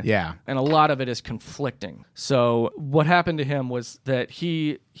online. Yeah. And a lot of it is conflicting. So what happened to him was that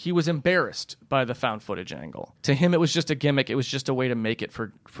he was embarrassed by the found footage angle. To him, it was just a gimmick. It was just a way to make it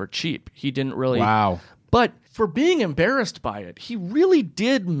for cheap. He didn't really... Wow. But for being embarrassed by it, he really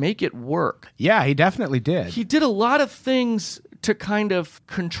did make it work. Yeah, he definitely did. He did a lot of things to kind of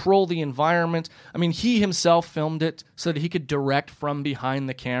control the environment. I mean, he himself filmed it so that he could direct from behind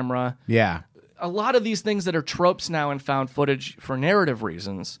the camera. Yeah. A lot of these things that are tropes now in found footage for narrative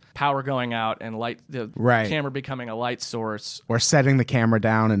reasons, power going out and the Right. camera becoming a light source, Or setting the camera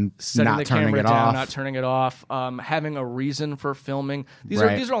down and setting not the turning camera it down, off. not turning it off, having a reason for filming. These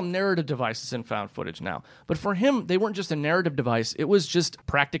Right. are all narrative devices in found footage now. But for him, they weren't just a narrative device. It was just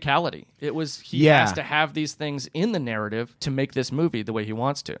practicality. It was he Yeah. has to have these things in the narrative to make this movie the way he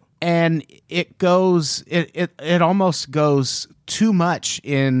wants to. And it almost goes too much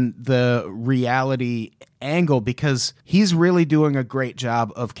in the reality angle, because he's really doing a great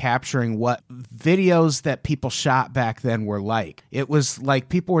job of capturing what videos that people shot back then were like. It was like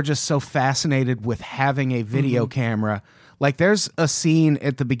people were just so fascinated with having a video camera. Like, there's a scene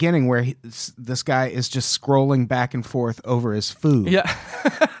at the beginning where this guy is just scrolling back and forth over his food. Yeah.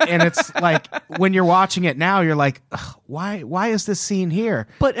 And it's like, when you're watching it now, you're like, ugh, why is this scene here?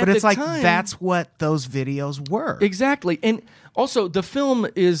 But at it's the like, time- that's what those videos were. Exactly. And also, the film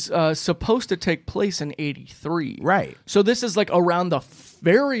is supposed to take place in 1983. Right. So this is like around the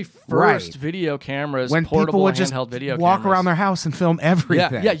very first Right. video cameras, When portable people would just handheld video walk cameras. around their house and film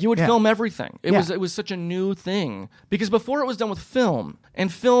everything. Yeah, you would film everything. It Yeah. was such a new thing, because before it was done with film,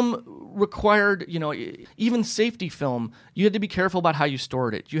 and film required, even safety film, you had to be careful about how you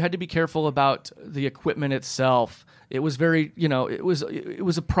stored it. You had to be careful about the equipment itself. It was very, it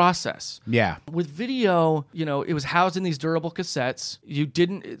was a process. Yeah. With video, it was housed in these durable cassettes.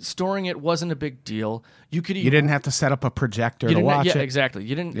 Storing it wasn't a big deal. You You didn't have to set up a projector to watch it. Yeah, exactly.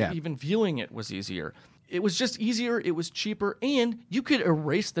 You didn't Yeah. even viewing it was easier. It was just easier. It was cheaper, and you could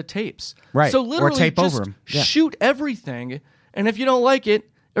erase the tapes. Right. So Or literally, tape just over 'em. Yeah. shoot everything, and if you don't like it,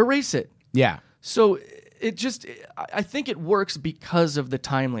 erase it. Yeah. So I think it works because of the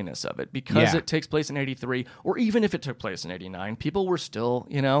timeliness of it, because Yeah. it takes place in 1983, or even if it took place in 1989, people were still,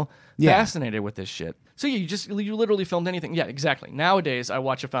 Yeah. fascinated with this shit. So you literally filmed anything. Yeah, exactly. Nowadays, I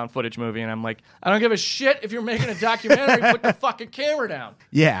watch a found footage movie and I'm like, I don't give a shit if you're making a documentary, put the fucking camera down.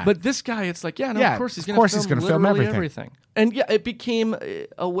 Yeah. But this guy, it's like, of course he's of going course to he's film gonna film literally everything. everything. And yeah, it became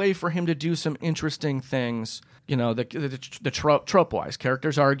a way for him to do some interesting things. The trope-wise,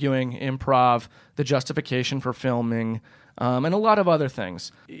 characters arguing, improv, the justification for filming, and a lot of other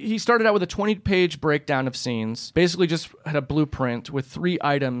things. He started out with a 20-page breakdown of scenes. Basically, just had a blueprint with 3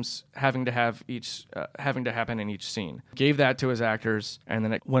 items having to happen in each scene. Gave that to his actors, and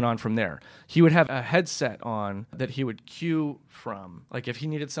then it went on from there. He would have a headset on that he would cue from. Like if he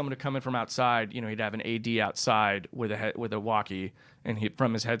needed someone to come in from outside, he'd have an AD outside with a walkie, and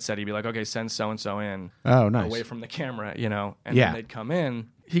from his headset he'd be like, okay, send so and so in. Oh, nice. Away from the camera, and Yeah. then they'd come in.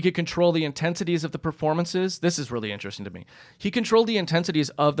 He could control the intensities of the performances. This is really interesting to me. He controlled the intensities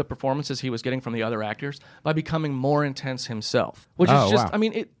of the performances he was getting from the other actors by becoming more intense himself, which is just, wow. I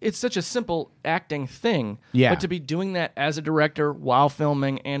mean, it's such a simple acting thing. Yeah. But to be doing that as a director while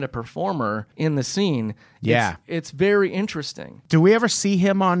filming and a performer in the scene, Yeah. it's very interesting. Do we ever see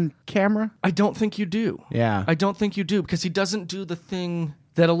him on camera? I don't think you do. Yeah. I don't think you do, because he doesn't do the thing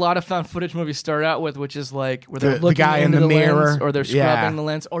that a lot of found footage movies start out with, which is like where they're looking guy in into the the mirror. lens, or they're scrubbing Yeah. the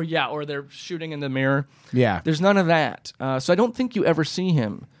lens, or they're shooting in the mirror. Yeah. There's none of that. So I don't think you ever see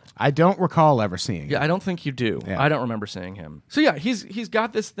him. I don't recall ever seeing Yeah, him. I don't think you do. Yeah. I don't remember seeing him. So yeah, he's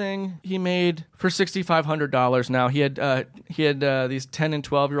got this thing he made for $6,500 now. He had these 10 and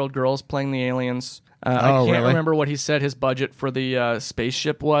 12-year-old girls playing the aliens. I can't really? remember what he said his budget for the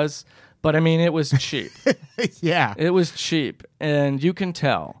spaceship was, but I mean, it was cheap. Yeah. It was cheap, and you can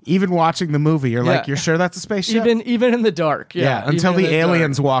tell. Even watching the movie, you're like, Yeah. you're sure that's a spaceship? Even in the dark. yeah. Until even the in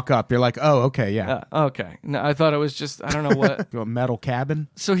aliens dark. walk up, you're like, oh, okay, yeah. Okay. No, I thought it was just, I don't know what. A metal cabin?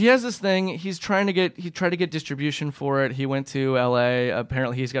 So he has this thing. He tried to get distribution for it. He went to L.A.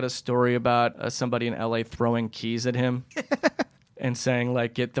 Apparently, he's got a story about somebody in L.A. throwing keys at him and saying,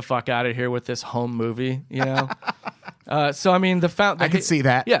 like, "Get the fuck out of here with this home movie," you know. So I mean, I could see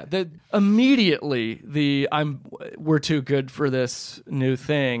that. Yeah. Immediately we're too good for this new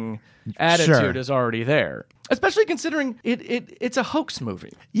thing attitude Sure. is already there. Especially considering it's a hoax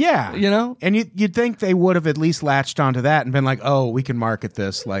movie. Yeah. You know? And you'd think they would have at least latched onto that and been like, oh, we can market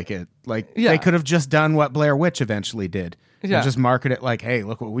this like it. Like, Yeah. they could have just done what Blair Witch eventually did. Yeah. And just market it like, hey,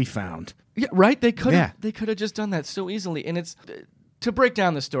 look what we found. Yeah, right? They could have Yeah. they could have just done that so easily. And it's to break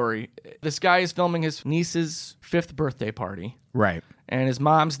down the story, this guy is filming his niece's 5th birthday party. Right. And his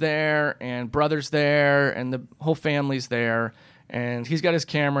mom's there, and brother's there, and the whole family's there. And he's got his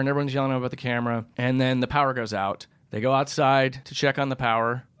camera, and everyone's yelling about the camera. And then the power goes out. They go outside to check on the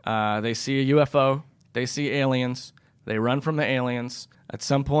power. They see a UFO. They see aliens. They run from the aliens. At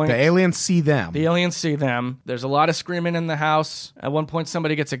some point, The aliens see them. the aliens see them. There's a lot of screaming in the house. At one point,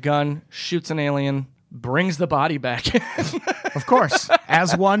 somebody gets a gun, shoots an alien, brings the body back in. Of course,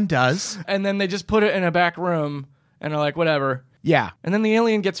 as one does. And then they just put it in a back room and are like, whatever. Yeah. And then the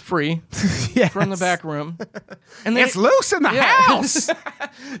alien gets free Yes. from the back room. And It's loose in the house.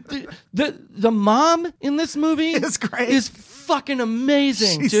 the mom in this movie It's great. is fucking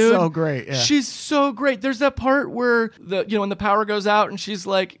amazing, She's dude. so great, yeah. She's so great. There's that part where when the power goes out and she's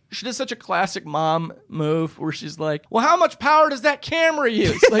like, she does such a classic mom move where she's like, well, how much power does that camera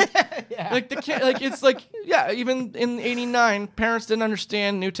use? Like, it's like, yeah, even in '89, parents didn't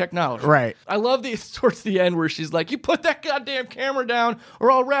understand new technology. Right. I love towards the end where she's like, you put that goddamn camera down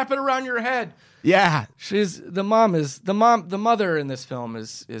or I'll wrap it around your head. Yeah. The mother in this film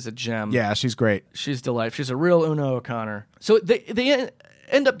is a gem. Yeah, she's great. She's delightful. She's a real Una O'Connor. So they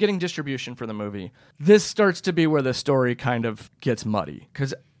end up getting distribution for the movie. This starts to be where the story kind of gets muddy.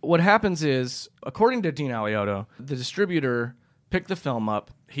 Because what happens is, according to Dean Alioto, the distributor picked the film up.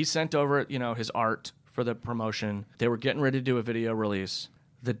 He sent over, his art for the promotion. They were getting ready to do a video release.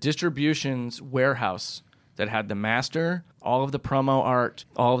 The distribution's warehouse that had the master, all of the promo art,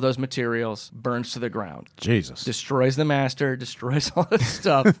 all of those materials, burns to the ground. Jesus. Destroys the master, destroys all this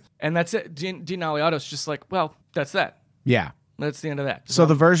stuff. And that's it. Dean Alioto's just like, well, that's that. Yeah. That's the end of that. So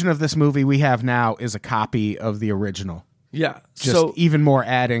the version of this movie we have now is a copy of the original. Yeah. Just so even more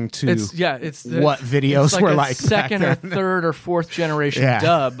adding to it's what videos it's like were a like back second or then. third or fourth generation Yeah.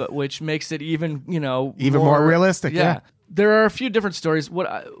 dub, which makes it even Even more realistic, yeah. There are a few different stories.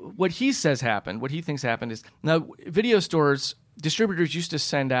 What he says happened, what he thinks happened is, now video stores, distributors used to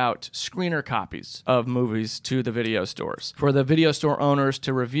send out screener copies of movies to the video stores for the video store owners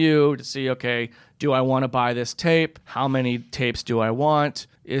to review, to see, okay, do I want to buy this tape? How many tapes do I want?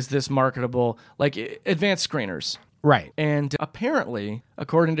 Is this marketable? Like advanced screeners. Right. And apparently,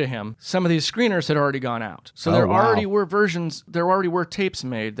 according to him, some of these screeners had already gone out. So Oh, there wow. already were tapes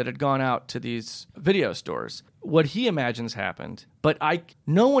made that had gone out to these video stores. What he imagines happened, but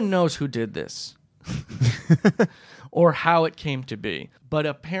no one knows who did this or how it came to be. But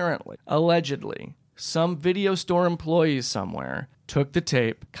apparently, allegedly, some video store employees somewhere took the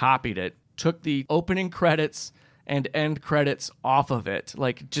tape, copied it, took the opening credits and end credits off of it,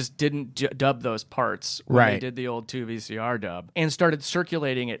 like just didn't dub those parts when they Right. did the old 2 VCR dub, and started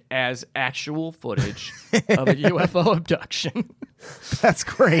circulating it as actual footage of a UFO abduction. That's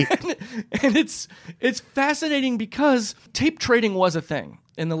great. And it's fascinating because tape trading was a thing.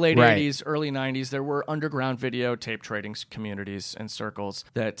 In the late Right. 80s, early 90s, there were underground video tape trading communities and circles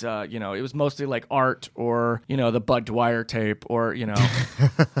that, it was mostly like art or, the Bud Dwyer tape or, or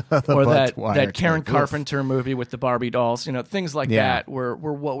Bud Dwyer that Karen tape. Oof. Carpenter movie with the Barbie dolls, things like Yeah. that were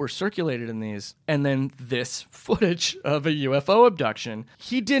what were circulated in these. And then this footage of a UFO abduction,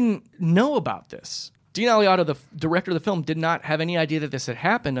 he didn't know about this. Dean Aliotto, the director of the film, did not have any idea that this had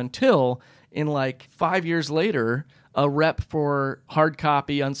happened until in 5 years later, a rep for Hard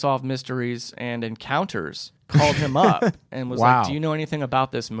Copy, Unsolved Mysteries, and Encounters called him up and was Wow. like, do you know anything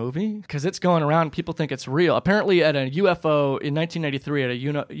about this movie? Because it's going around. People think it's real. Apparently at a UFO, in 1993, at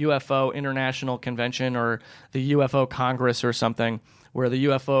a UFO International Convention or the UFO Congress or something, where the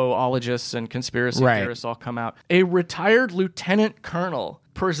UFOologists and conspiracy Right. theorists all come out, a retired lieutenant colonel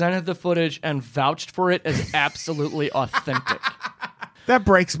presented the footage and vouched for it as absolutely authentic. That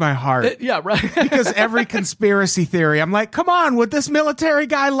breaks my heart. Yeah, right. Because every conspiracy theory, I'm like, come on, would this military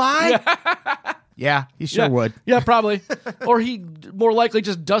guy lie? Yeah, he sure would. Yeah, probably. Or he more likely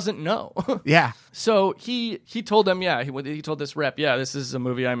just doesn't know. Yeah. So he told them, he told this rep, this is a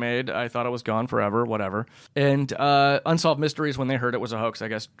movie I made. I thought it was gone forever, whatever. And Unsolved Mysteries, when they heard it was a hoax, I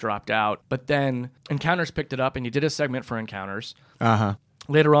guess, dropped out. But then Encounters picked it up, and he did a segment for Encounters. Uh-huh.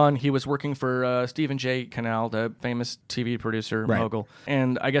 Later on, he was working for Stephen J. Cannell, the famous TV producer, Right. mogul.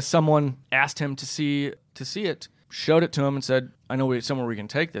 And I guess someone asked him to see it, showed it to him and said, I know somewhere we can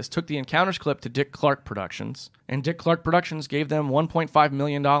take this. Took the Encounters clip to Dick Clark Productions. And Dick Clark Productions gave them $1.5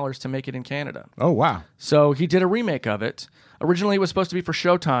 million to make it in Canada. Oh, wow. So he did a remake of it. Originally, it was supposed to be for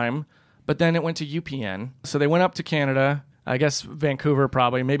Showtime, but then it went to UPN. So they went up to Canada, I guess Vancouver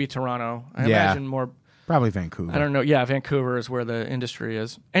probably, maybe Toronto. I imagine more... Probably Vancouver. I don't know. Yeah, Vancouver is where the industry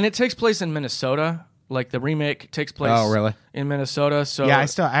is. And it takes place in Minnesota. Like the remake takes place in Minnesota. So Yeah,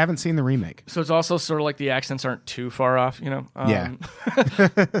 I haven't seen the remake. So it's also sort of like the accents aren't too far off, Yeah.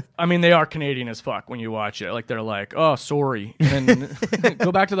 I mean, they are Canadian as fuck when you watch it. Like they're like, oh, sorry. And then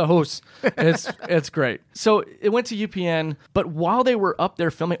go back to the host. It's great. So it went to UPN, but while they were up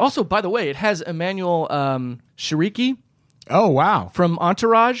there filming, also, by the way, it has Emmanuel Shariki. Oh, wow. From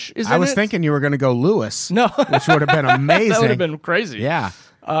Entourage is in it. I was thinking you were going to go Lewis. No. Which would have been amazing. That would have been crazy. Yeah.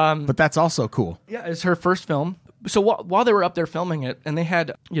 But that's also cool. Yeah, it's her first film. So while they were up there filming it, and they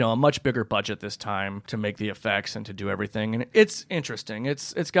had, a much bigger budget this time to make the effects and to do everything, and it's interesting.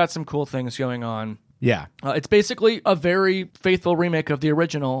 It's got some cool things going on. Yeah. It's basically a very faithful remake of the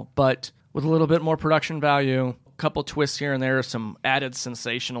original, but with a little bit more production value, a couple twists here and there, some added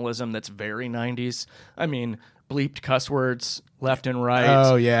sensationalism that's very 90s. I mean, bleeped cuss words left and right.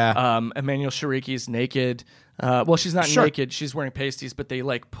 Oh, yeah. Emmanuel Shariki's naked. Well, she's not Sure. naked. She's wearing pasties, but they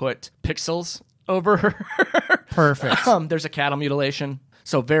put pixels over her. Perfect. There's a cattle mutilation.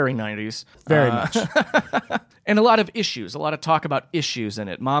 So very 90s. Very much. And a lot of issues. A lot of talk about issues in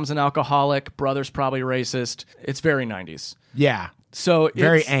it. Mom's an alcoholic. Brother's probably racist. It's very 90s. Yeah. So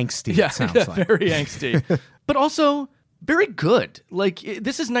Very it's, angsty, Yeah, it sounds yeah, like. very angsty. But also very good.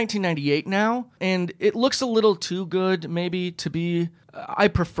 This is 1998 now, and it looks a little too good maybe to be... I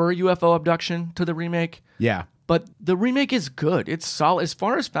prefer UFO Abduction to the remake. Yeah. But the remake is good. It's solid. As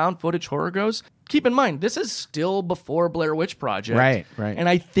far as found footage horror goes, keep in mind, this is still before Blair Witch Project. Right. And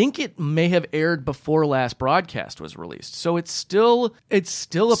I think it may have aired before Last Broadcast was released. So it's still a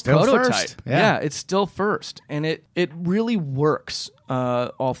prototype. First. Yeah. It's still first. And it really works,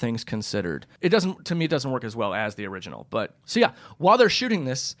 all things considered. It doesn't work as well as the original. But so yeah, while they're shooting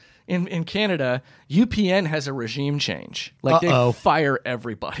this, in Canada, UPN has a regime change. They fire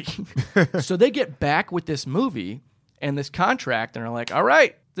everybody. So they get back with this movie and this contract and are like, all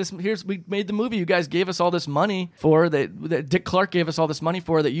right, we made the movie you guys gave us all this money for, that Dick Clark gave us all this money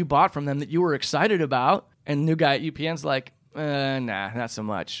for, that you bought from them, that you were excited about. And the new guy at UPN's like, nah, not so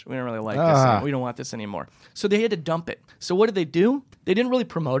much. We don't really like this. We don't want this anymore. So they had to dump it. So what did they do? They didn't really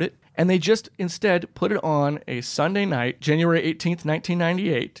promote it. And they just instead put it on a Sunday night, January 18th,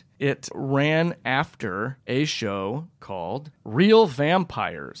 1998. It ran after a show called Real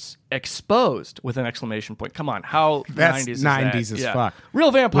Vampires Exposed with an exclamation point. Come on, how That's 90s is 90s that? as fuck.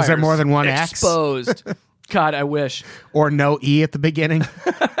 Real Vampires. Was there more than one X? Exposed. God, I wish. Or no E at the beginning.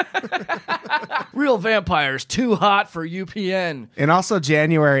 Real Vampires, too hot for UPN. And also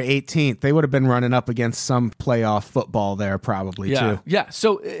January 18th, they would have been running up against some playoff football there probably too. Yeah,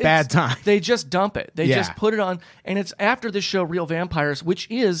 so Bad time. They just dump it. They Yeah. just put it on, and it's after this show, Real Vampires, which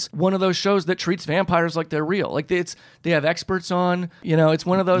is one of those shows that treats vampires like they're real. Like they have experts on. It's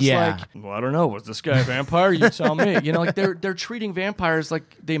one of those Yeah. well, I don't know, was this guy a vampire? You tell me. They're treating vampires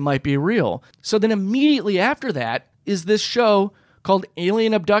like they might be real. So then immediately after that is this show called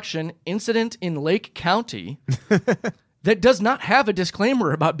Alien Abduction Incident in Lake County. that does not have a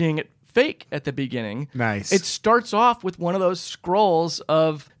disclaimer about being fake at the beginning. Nice. It starts off with one of those scrolls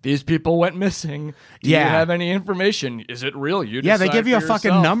of these people went missing. Do you Yeah. have any information? Is it real? You Yeah, they decide give you a for fucking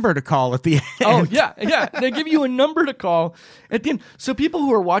yourself. number to call at the end. Oh, yeah. They give you a number to call at the end. So people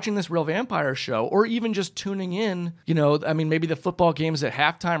who are watching this Real Vampire show or even just tuning in, maybe the football game's at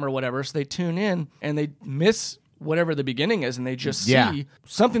halftime or whatever, so they tune in and they miss whatever the beginning is and they just Yeah. see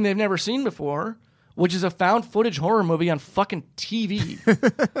something they've never seen before, which is a found footage horror movie on fucking TV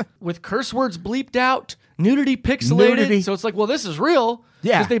with curse words bleeped out, nudity pixelated. Nudity. So it's like, well, this is real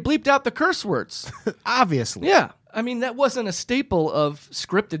Yeah. because they bleeped out the curse words. Obviously. Yeah. I mean, that wasn't a staple of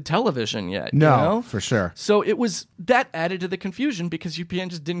scripted television yet. No, you know? for sure. So it was that added to the confusion because UPN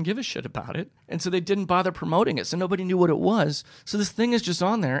just didn't give a shit about it. And so they didn't bother promoting it. So nobody knew what it was. So this thing is just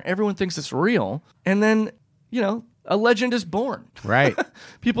on there. Everyone thinks it's real. And then, a legend is born. Right.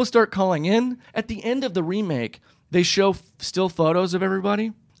 People start calling in. At the end of the remake, they show still photos of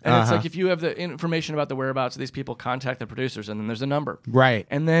everybody. And it's like if you have the information about the whereabouts of these people, contact the producers, and then there's a number. Right.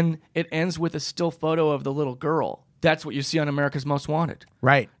 And then it ends with a still photo of the little girl. That's what you see on America's Most Wanted.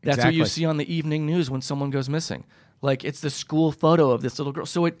 Right. That's exactly. what you see on the evening news when someone goes missing. Like, it's the school photo of this little girl.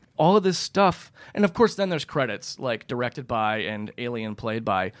 So all of this stuff, and of course then there's credits, like directed by and alien played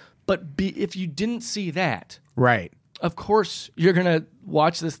by. But if you didn't see that, Right. of course you're going to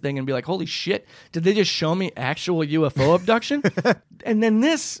watch this thing and be like, holy shit, did they just show me actual UFO abduction? And then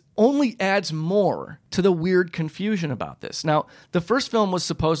this only adds more to the weird confusion about this. Now, the first film was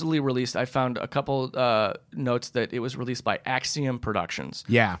supposedly released. I found a couple notes that it was released by Axiom Productions.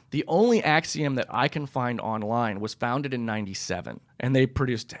 Yeah. The only Axiom that I can find online was founded in 97. And they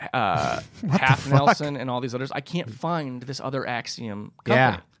produced Half Nelson and all these others. I can't find this other Axiom company.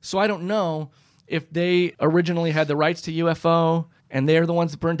 Yeah. So I don't know if they originally had the rights to UFO and they're the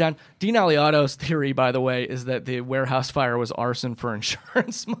ones that burned down. Dean Aliato's theory, by the way, is that the warehouse fire was arson for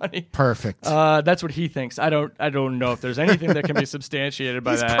insurance money. Perfect. That's what he thinks. I don't know if there's anything that can be substantiated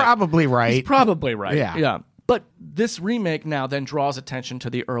by He's that. probably right. He's probably right. Yeah. But this remake now then draws attention to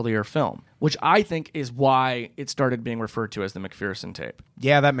the earlier film, which I think is why it started being referred to as the McPherson tape.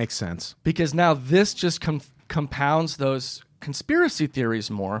 Yeah, that makes sense. Because now this just compounds those conspiracy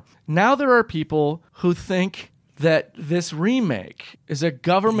theories more. Now there are people who think that this remake is a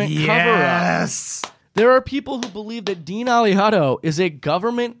government cover-up. Yes. There are people who believe that Dean Aliato is a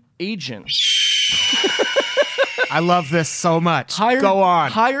government agent. I love this so much. Hired, Go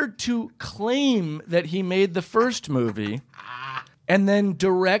on. Hired to claim that he made the first movie and then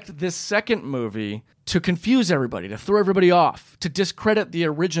direct this second movie to confuse everybody, to throw everybody off, to discredit the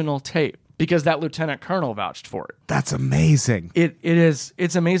original tape because that lieutenant colonel vouched for it. That's amazing.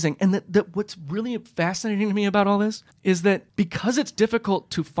 It's amazing. And what's really fascinating to me about all this is that because it's difficult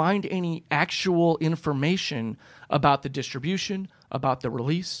to find any actual information about the distribution, about the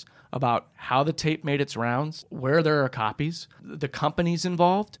release, about how the tape made its rounds, where there are copies, the companies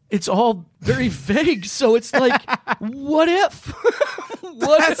involved, it's all very vague. So it's like, what if?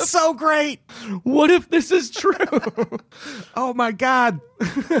 That's so great. What if this is true? Oh my God.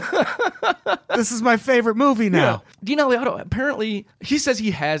 This is my favorite movie now. Dean Aliato, apparently, he says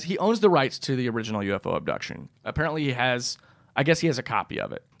he owns the rights to the original UFO abduction. Apparently he has a copy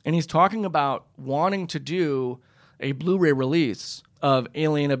of it. And he's talking about wanting to do a Blu-ray release of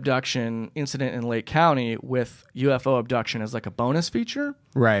Alien Abduction Incident in Lake County with UFO abduction as like a bonus feature,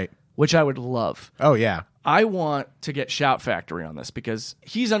 Right. which I would love. Oh, yeah. I want to get Shout Factory on this because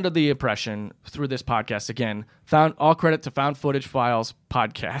he's under the impression through this podcast, again, found all credit to Found Footage Files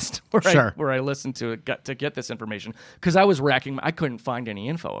podcast where I listened to it to get this information because I was I couldn't find any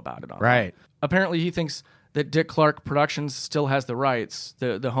info about it. Right. Apparently he thinks that Dick Clark Productions still has the rights,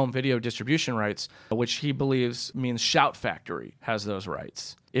 the home video distribution rights, which he believes means Shout Factory has those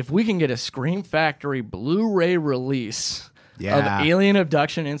rights. If we can get a Scream Factory Blu-ray release of Alien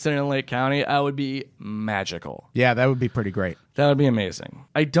Abduction Incident in Lake County, I would be magical. Yeah, that would be pretty great. That would be amazing.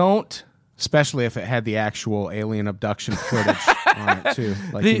 Especially if it had the actual alien abduction footage on it, too,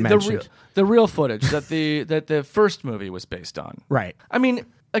 like you mentioned. The real footage that the first movie was based on. Right. I mean,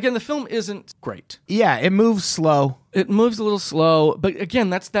 again, the film isn't great. Yeah, it moves slow. It moves a little slow, but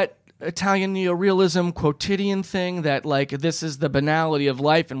again, that's that Italian neorealism quotidian thing that like this is the banality of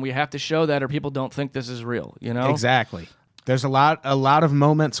life and we have to show that or people don't think this is real, you know? Exactly. There's a lot of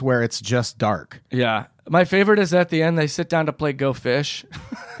moments where it's just dark. Yeah. My favorite is at the end they sit down to play Go Fish.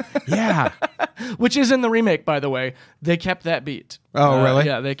 Yeah. Which is in the remake, by the way. They kept that beat. Oh, really?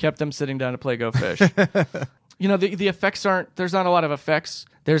 Yeah, they kept them sitting down to play Go Fish. You know, the effects there's not a lot of effects.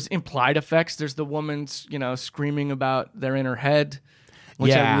 There's implied effects. There's the woman's, screaming about they're in her head.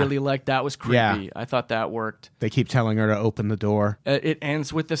 which I Yeah. really liked. That was creepy. Yeah. I thought that worked. They keep telling her to open the door. It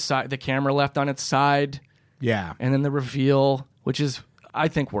ends with the camera left on its side, Yeah. and then the reveal, which is, I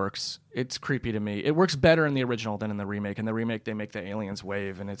think, works. It's creepy to me. It works better in the original than in the remake. In the remake, they make the aliens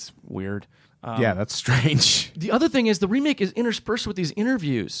wave, and it's weird. Yeah, that's strange. The other thing is the remake is interspersed with these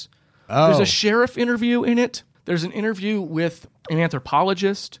interviews. Oh. There's a sheriff interview in it. There's an interview with an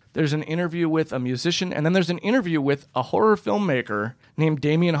anthropologist. There's an interview with a musician. And then there's an interview with a horror filmmaker named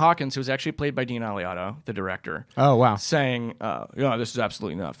Damian Hawkins, who's actually played by Dean Aliato, the director, Oh, wow. saying, this is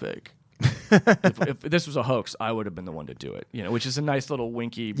absolutely not fake. if this was a hoax, I would have been the one to do it, which is a nice little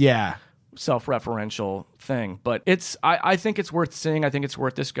winky, Yeah. self-referential thing. But I think it's worth seeing. I think it's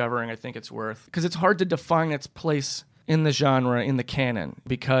worth discovering. I think it's worth, because it's hard to define its place in the genre, in the canon,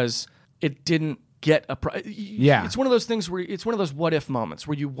 because it didn't get Yeah. It's one of those things where it's one of those what if moments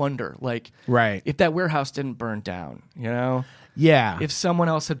where you wonder, like, Right. if that warehouse didn't burn down, Yeah. if someone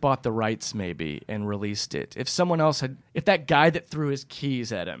else had bought the rights maybe and released it, if that guy that threw his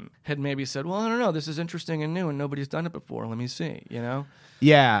keys at him had maybe said, well, I don't know, this is interesting and new and nobody's done it before, let me see,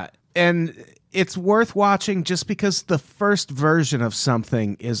 Yeah. And it's worth watching just because the first version of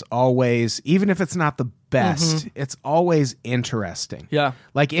something is always, even if it's not the best, it's always interesting. Yeah.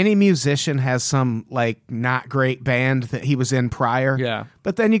 Like any musician has some like not great band that he was in prior. Yeah.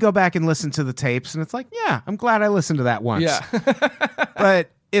 But then you go back and listen to the tapes and it's like, yeah, I'm glad I listened to that once. Yeah. But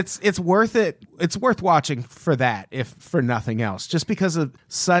it's worth it. It's worth watching for that, if for nothing else, just because of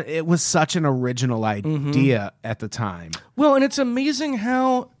it was such an original idea at the time. Well, and it's amazing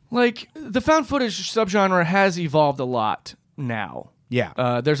how, like, the found footage subgenre has evolved a lot now.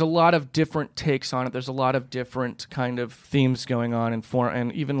 Yeah. There's a lot of different takes on it. There's a lot of different kind of themes going on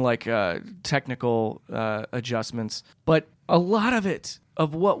and even like technical adjustments. But a lot of it,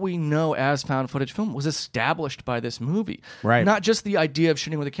 of what we know as found footage film, was established by this movie. Right. Not just the idea of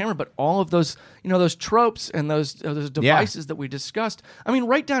shooting with a camera, but all of those, those tropes and those devices that we discussed. I mean,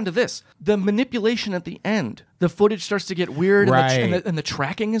 right down to this, the manipulation at the end. The footage starts to get weird, Right. and the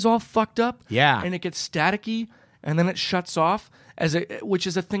tracking is all fucked up. Yeah. And it gets staticky, and then it shuts off, which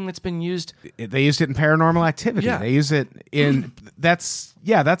is a thing that's been used. They used it in Paranormal Activity. Yeah. They use it in that's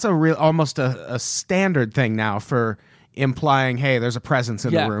a real almost a standard thing now for implying, hey, there's a presence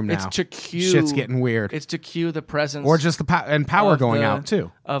in the room now. It's to cue shit's getting weird, It's to cue the presence, or just the power going out too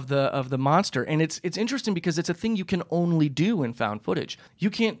of the monster. And it's interesting because it's a thing you can only do in found footage. You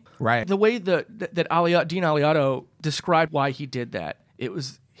can't. Right. The way that Dean Aliato described why he did that, it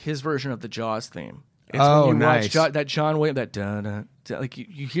was his version of the Jaws theme. It's when you nice. watch that John Williams, that da-da, like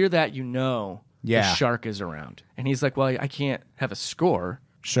you hear that, the Yeah. shark is around. And he's like, well, I can't have a score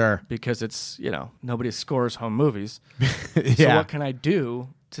Sure. because it's, nobody scores home movies. So Yeah. what can I do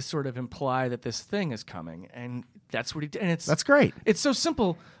to sort of imply that this thing is coming? And that's what he did. And That's great. It's so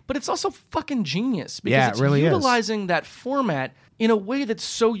simple, but it's also fucking genius because Yeah, it it's really is. utilizing that format in a way that's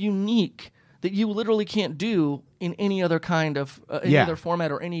so unique that you literally can't do in any other kind of any Yeah. other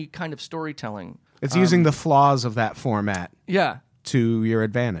format or any kind of storytelling. It's using the flaws of that format Yeah. to your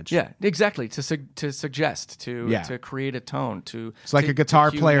advantage. Yeah, exactly. To suggest, Yeah. to create a tone, to It's like to a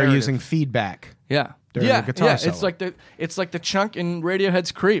guitar cue player narrative. using feedback. Yeah, during yeah, a guitar yeah. solo. It's like the chunk in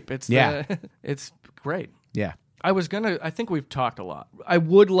Radiohead's "Creep." It's it's great. Yeah. I think we've talked a lot. I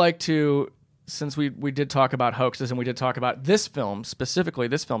would like to, since we did talk about hoaxes and we did talk about this film, specifically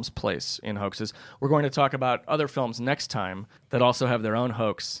this film's place in hoaxes, we're going to talk about other films next time that also have their own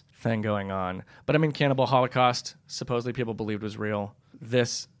hoax thing going on. But I mean, Cannibal Holocaust, supposedly people believed was real.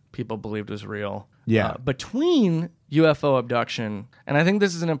 This, people believed was real. Yeah. Between UFO abduction, and I think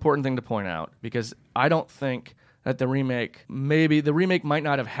this is an important thing to point out, because I don't think that the remake might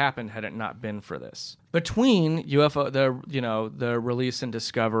not have happened had it not been for this. Between the release and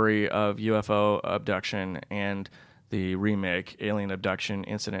discovery of UFO abduction and the remake Alien Abduction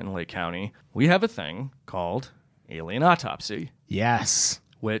Incident in Lake County, we have a thing called Alien Autopsy, Yes.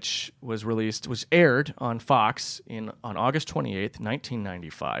 which was aired on Fox on August 28th,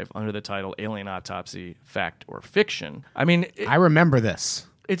 1995, under the title Alien Autopsy, Fact or Fiction. I mean, I remember this.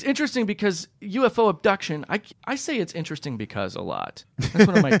 it's interesting because UFO abduction, I say it's interesting because a lot. That's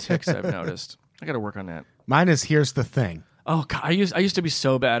one of my tics I've noticed. I got to work on that. Mine is Here's the Thing. Oh, God, I used to be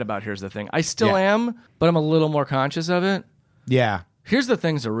so bad about Here's the Thing. I still Yeah. am, but I'm a little more conscious of it. Yeah. Here's the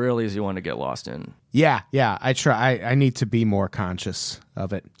Thing's a real easy one to get lost in. Yeah. I try. I need to be more conscious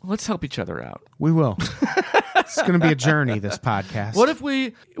of it. Let's help each other out. We will. It's going to be a journey, this podcast. What if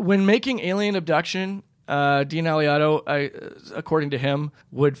when making Alien Abduction, Dean Aliato, according to him,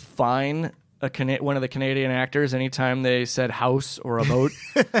 would fine one of the Canadian actors anytime they said house or a boat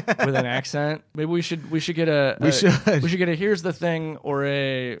with an accent. Maybe we should get we should get a here's the thing or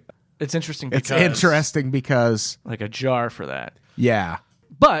a it's interesting because like a jar for that. Yeah.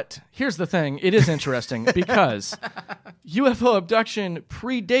 But here's the thing. It is interesting because UFO abduction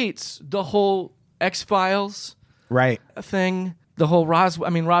predates the whole X-Files thing. The whole Roswell.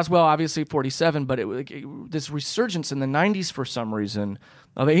 I mean, Roswell, obviously 47, but this resurgence in the 90s for some reason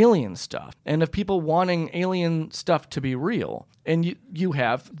of alien stuff and of people wanting alien stuff to be real. And you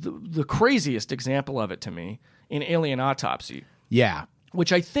have the craziest example of it to me in Alien Autopsy. Yeah.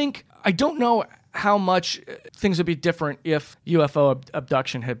 Which I don't know how much things would be different if UFO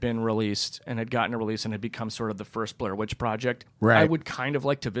abduction had been released and had gotten a release and had become sort of the first Blair Witch Project. Right. I would kind of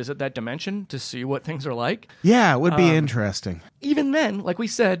like to visit that dimension to see what things are like. Yeah, it would be interesting. Even then, like we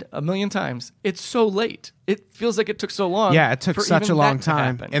said a million times, it's so late. It feels like it took so long. Yeah, it took such a long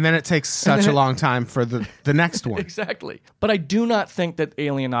time. And then it takes such a long time for the next one. Exactly. But I do not think that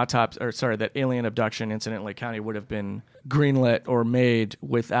Alien Abduction Incident in Lake County would have been greenlit or made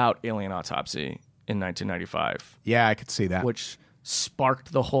without Alien Autopsy in 1995. Yeah, I could see that. Which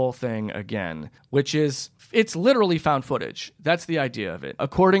sparked the whole thing again, it's literally found footage. That's the idea of it.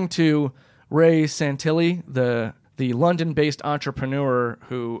 According to Ray Santilli, the London-based entrepreneur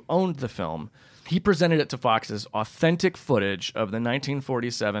who owned the film, he presented it to Fox as authentic footage of the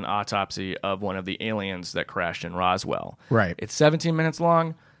 1947 autopsy of one of the aliens that crashed in Roswell. Right. It's 17 minutes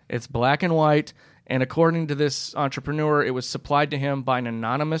long. It's black and white. And according to this entrepreneur, it was supplied to him by an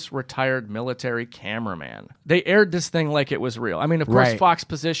anonymous retired military cameraman. They aired this thing like it was real. I mean, of course, Fox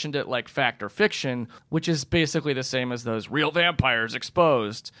positioned it like fact or fiction, which is basically the same as those real vampires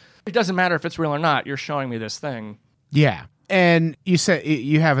exposed. It doesn't matter if it's real or not. You're showing me this thing. Yeah. And you said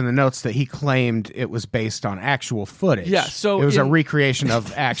you have in the notes that he claimed it was based on actual footage. Yeah, so it was a recreation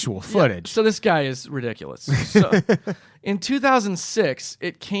of actual footage. Yeah, so this guy is ridiculous. So in 2006,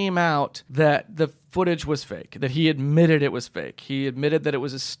 it came out that the footage was fake, that he admitted it was fake. He admitted that it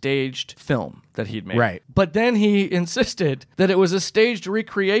was a staged film that he'd made. Right. But then he insisted that it was a staged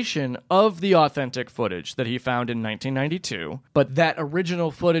recreation of the authentic footage that he found in 1992, but that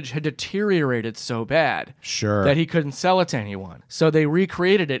original footage had deteriorated so bad that he couldn't sell it to anyone. So they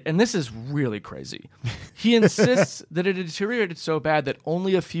recreated it, and this is really crazy. He insists that it had deteriorated so bad that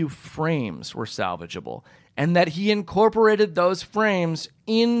only a few frames were salvageable, and that he incorporated those frames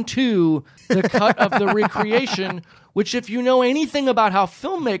into the cut of the recreation, which, if you know anything about how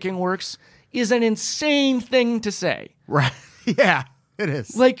filmmaking works, is an insane thing to say. Right. Yeah, it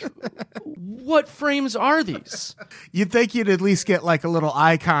is. Like, what frames are these? You'd think you'd at least get like a little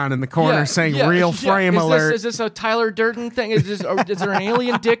icon in the corner saying real frame alert. Is this a Tyler Durden thing? Is there an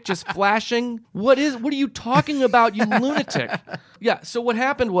alien dick just flashing? What are you talking about, you lunatic? Yeah, so what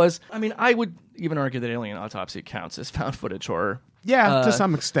happened was, I mean, I would even argue that Alien Autopsy counts as found footage horror. Yeah, to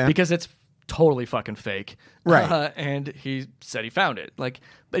some extent. Because it's totally fucking fake. Right. And he said he found it. Like,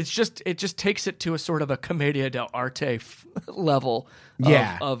 it just takes it to a sort of a commedia dell'arte level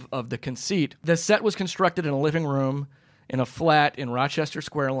of the conceit. The set was constructed in a living room in a flat in Rochester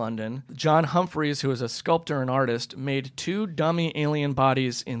Square, London. John Humphreys, who is a sculptor and artist, made 2 dummy alien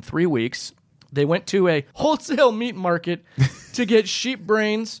bodies in 3 weeks. They went to a wholesale meat market to get sheep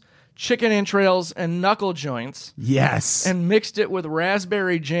brains, chicken entrails, and knuckle joints. Yes. And mixed it with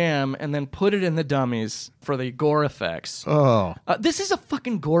raspberry jam and then put it in the dummies for the gore effects. Oh. This is a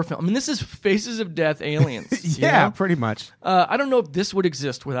fucking gore film. I mean, this is Faces of Death aliens. Yeah, pretty much. I don't know if this would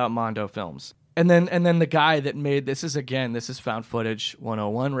exist without Mondo Films. And then the guy that made this is found footage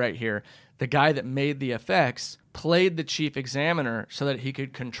 101 right here. The guy that made the effects played the chief examiner so that he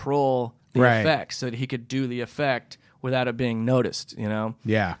could control the effects, so that he could do the effect without it being noticed, you know?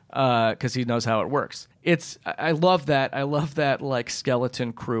 Yeah. Because he knows how it works. I love that. I love that, like,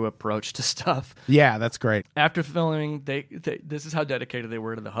 skeleton crew approach to stuff. Yeah, that's great. After filming, this is how dedicated they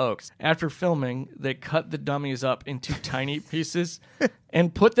were to the hoax. After filming, they cut the dummies up into tiny pieces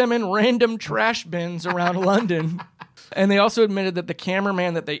and put them in random trash bins around London. And they also admitted that the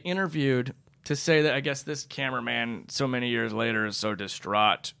cameraman that they interviewed to say that, I guess this cameraman so many years later is so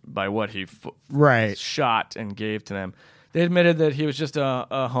distraught by what he shot and gave to them. They admitted that he was just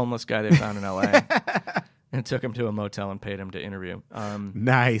a homeless guy they found in L.A. and took him to a motel and paid him to interview.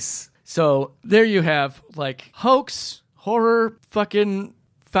 Nice. So there you have, like, hoax, horror, fucking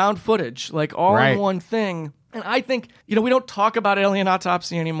found footage, like, all in one thing. And I think, we don't talk about Alien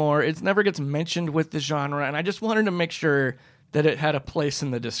Autopsy anymore. It never gets mentioned with the genre, and I just wanted to make sure that it had a place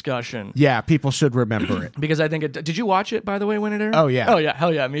in the discussion. Yeah, people should remember it. Because I think it... Did you watch it, by the way, when it aired? Oh, yeah. Oh, yeah.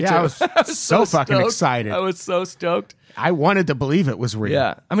 Hell yeah, me too. I was so fucking stoked. excited. I was so stoked. I wanted to believe it was real.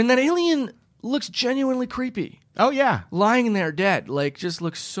 Yeah. I mean, that alien looks genuinely creepy. Oh, yeah. Lying there dead, like, just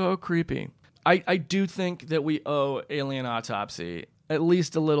looks so creepy. I do think that we owe Alien Autopsy at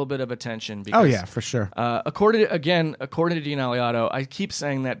least a little bit of attention. Because, Oh, yeah, for sure. according to Dean Aliato, I keep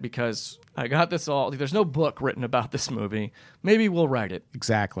saying that because I got this all. There's no book written about this movie. Maybe we'll write it.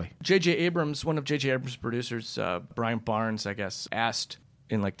 Exactly. J.J. Abrams, one of J.J. Abrams' producers, Brian Barnes, I guess, asked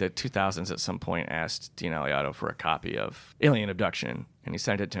in like the 2000s at some point, asked Dean Aliato for a copy of Alien Abduction, and he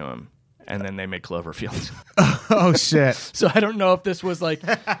sent it to him. And then they made Cloverfield. Oh, shit. So I don't know if this was like,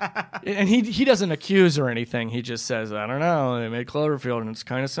 and he doesn't accuse or anything. He just says, I don't know, they made Cloverfield and it's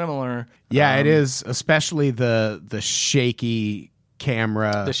kind of similar. Yeah, it is, especially the shaky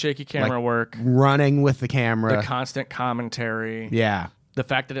camera. The shaky camera like, work. Running with the camera. The constant commentary. Yeah. The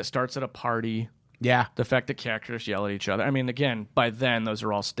fact that it starts at a party. Yeah. The fact that characters yell at each other. I mean, again, by then, those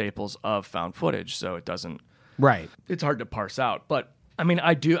are all staples of found footage, so it doesn't... Right. It's hard to parse out, but... I mean,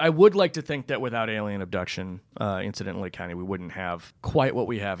 I would like to think that without Alien Abduction, Incident in Lake County, we wouldn't have quite what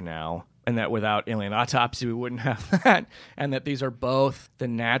we have now. And that without Alien Autopsy, we wouldn't have that. And that these are both the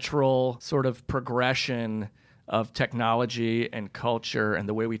natural sort of progression of technology and culture and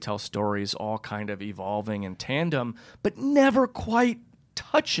the way we tell stories all kind of evolving in tandem, but never quite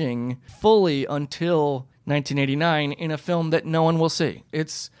touching fully until 1989 in a film that no one will see.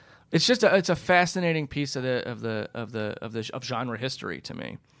 It's just it's a fascinating piece of genre history to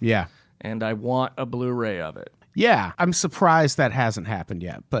me. Yeah. And I want a Blu-ray of it. Yeah. I'm surprised that hasn't happened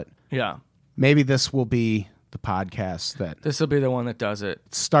yet, but Yeah. maybe this will be the podcast that This will be the one that does it.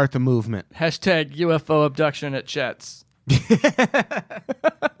 start the movement. Hashtag UFO abduction at Chet's.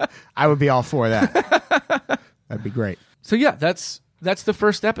 I would be all for that. That'd be great. So yeah, that's the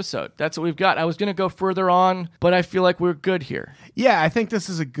first episode. That's what we've got. I was going to go further on, but I feel like we're good here. Yeah, I think this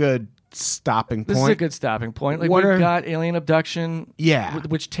is a good stopping point. This is a good stopping point. Like we've got Alien Abduction, Yeah.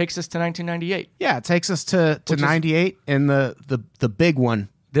 which takes us to 1998. Yeah, it takes us to 98, and the big one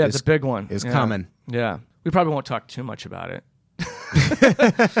Yeah, is, the big one is coming. Yeah. We probably won't talk too much about it.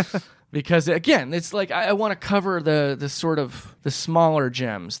 Because again, it's like I want to cover the sort of the smaller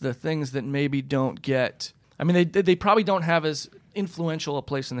gems, the things that maybe don't get. I mean, they probably don't have as influential a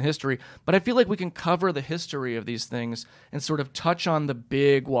place in the history, but I feel like we can cover the history of these things and sort of touch on the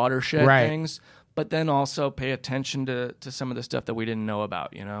big watershed things, but then also pay attention to some of the stuff that we didn't know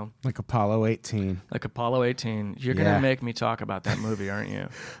about, you know? Like Apollo 18. Like Apollo 18. You're going to make me talk about that movie, aren't you?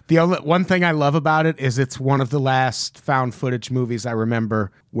 The only one thing I love about it is it's one of the last found footage movies I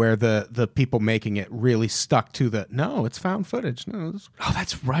remember where the people making it really stuck to no, it's found footage. No, Oh,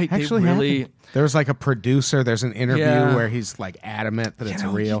 that's right. actually They really... happened. There's like a producer, there's an interview where he's like adamant that it's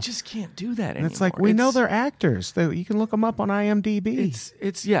real. You just can't do that anymore. And it's like, we know they're actors. You can look them up on IMDb.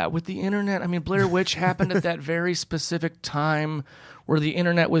 It's with the internet. I mean, Blair Witch happened at that very specific time where the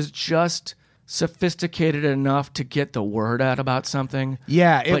internet was just sophisticated enough to get the word out about something.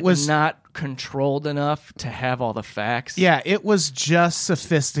 Yeah, it but was not controlled enough to have all the facts. Yeah, it was just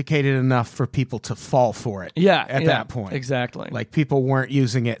sophisticated enough for people to fall for it. Yeah, at that point. Exactly. Like people weren't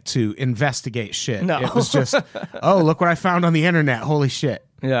using it to investigate shit. No. It was just, oh, look what I found on the internet. Holy shit.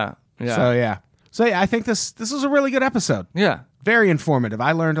 Yeah. So I think this was a really good episode. Yeah. Very informative.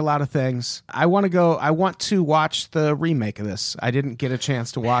 I learned a lot of things. I want to watch the remake of this. I didn't get a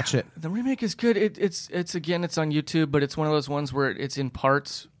chance to watch it. The remake is good. It's on YouTube, but it's one of those ones where it's in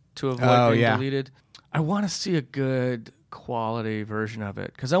parts to avoid being deleted. I want to see a good quality version of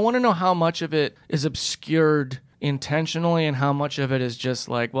it because I want to know how much of it is obscured intentionally and how much of it is just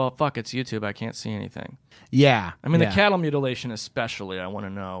like, well, fuck, it's YouTube. I can't see anything. Yeah. I mean, the cattle mutilation especially, I want to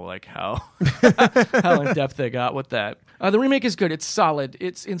know like how how in depth they got with that. The remake is good. It's solid.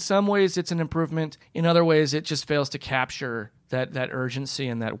 It's in some ways it's an improvement. In other ways, it just fails to capture that urgency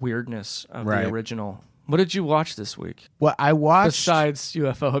and that weirdness of the original. What did you watch this week? Well, I watched besides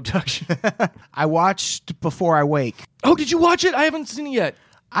UFO abduction. I watched Before I Wake. Oh, did you watch it? I haven't seen it yet.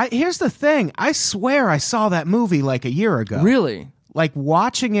 Here's the thing. I swear I saw that movie like a year ago. Really? Like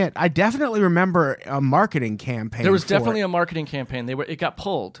watching it, I definitely remember a marketing campaign. There was definitely a marketing campaign. It got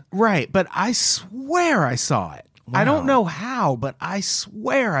pulled. Right, but I swear I saw it. Wow. I don't know how, but I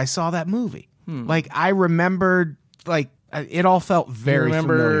swear I saw that movie. Like I remembered, like it all felt very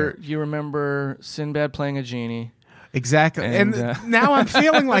familiar. You remember Sinbad playing a genie. Exactly. And now I'm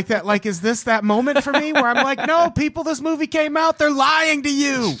feeling like that. Like, is this that moment for me where I'm like, no, people, this movie came out. They're lying to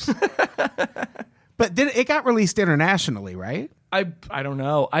you. But it got released internationally, right? I don't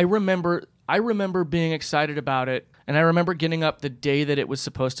know. I remember being excited about it, and I remember getting up the day that it was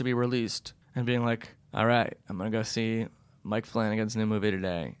supposed to be released and being like, all right, I'm going to go see Mike Flanagan's new movie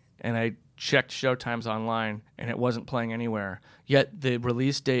today. And I checked Showtime's online and it wasn't playing anywhere. Yet the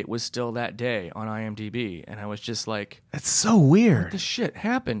release date was still that day on IMDb. And I was just like, That's so weird. what the shit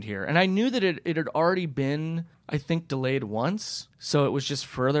happened here? And I knew that it had already been, I think, delayed once. So it was just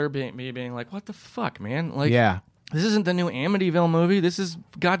further me being like, what the fuck, man? Like, Yeah. this isn't the new Amityville movie. This is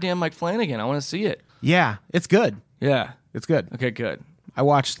goddamn Mike Flanagan. I want to see it. Yeah, it's good. Yeah. It's good. Okay, good. I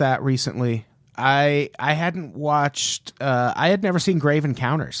watched that recently. I hadn't watched. I had never seen Grave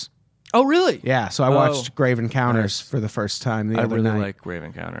Encounters. Oh, really? Yeah, so I watched Grave Encounters for the first time the I other really night. like Grave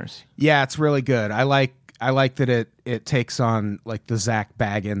Encounters. Yeah, it's really good. I like that it takes on like the Zach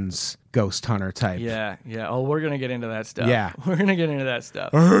Baggins ghost hunter type. Yeah. Oh, we're going to get into that stuff. Yeah. We're going to get into that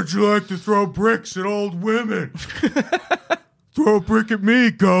stuff. I heard you like to throw bricks at old women. Throw a brick at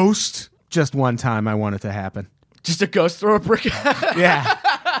me, ghost. Just one time I want it to happen. Just a ghost throw a brick. Yeah.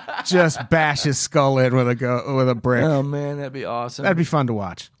 Just bash his skull in with a brick. Oh, man, that'd be awesome. That'd be fun to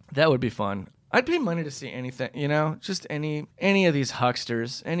watch. That would be fun. I'd pay money to see anything, just any of these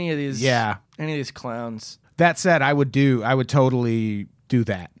hucksters, any of these clowns. That said, I would totally do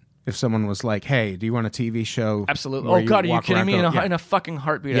that if someone was like, "Hey, do you want a TV show?" Absolutely. where Oh God, are you walk kidding around me? In a fucking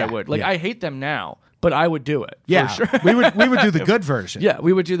heartbeat, Yeah, I would. Like, yeah. I hate them now, but I would do it. Yeah, for sure. we would do the good version. Yeah,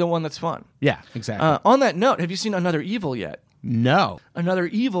 we would do the one that's fun. Yeah, exactly. On that note, have you seen Another Evil yet? No. Another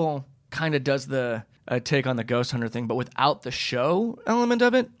Evil kind of does the take on the ghost hunter thing, but without the show element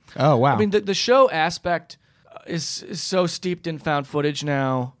of it. Oh wow. I mean, the show aspect is so steeped in found footage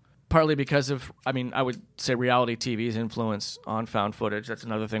now, partly because of, I would say reality TV's influence on found footage. That's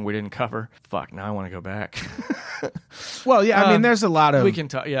another thing we didn't cover. Fuck, now I want to go back. Well, yeah, I mean, there's a lot of we can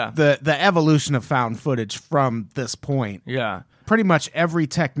talk. Yeah, the evolution of found footage from this point. yeah. Pretty much every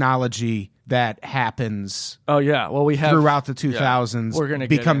technology that happens Oh yeah. Well, we have throughout the 2000s We're gonna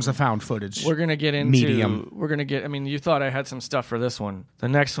get becomes in. a found footage. We're gonna get into. medium. We're gonna get. I mean, you thought I had some stuff for this one. The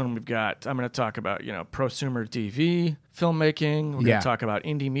next one we've got. I'm gonna talk about prosumer DV filmmaking. We're Yeah. gonna talk about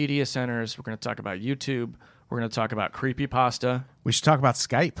indie media centers. We're gonna talk about YouTube. We're gonna talk about creepypasta. We should talk about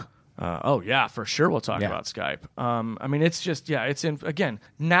Skype. Oh yeah, for sure. We'll talk Yeah. about Skype. I mean, it's just it's in again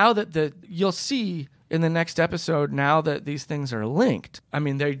now that you'll see in the next episode. Now that these things are linked, I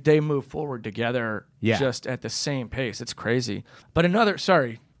mean they move forward together Yeah. just at the same pace. It's crazy. But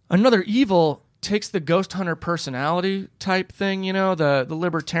Another Evil takes the ghost hunter personality type thing. The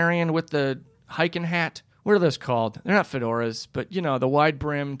libertarian with the hiking hat. What are those called? They're not fedoras, but the wide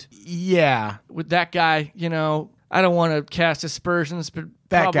brimmed Yeah. with that guy. I don't want to cast aspersions, but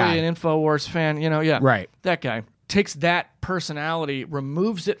That probably guy. an InfoWars fan, yeah. Right. That guy takes that personality,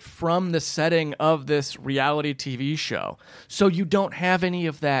 removes it from the setting of this reality TV show. So you don't have any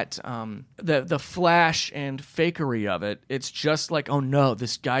of that, the flash and fakery of it. It's just like, oh no,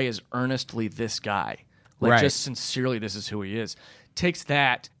 this guy is earnestly this guy. Like Right. just sincerely, this is who he is. Takes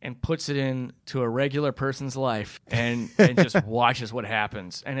that and puts it into a regular person's life and just watches what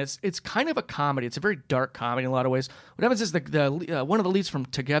happens. And it's kind of a comedy. It's a very dark comedy in a lot of ways. What happens is the one of the leads from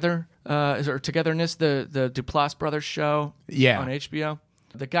Togetherness, the Duplass brothers show Yeah. on HBO.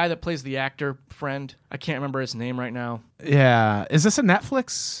 The guy that plays the actor friend, I can't remember his name right now. Yeah. Is this a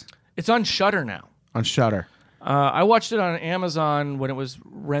Netflix? It's on Shudder now. On Shudder. I watched it on Amazon when it was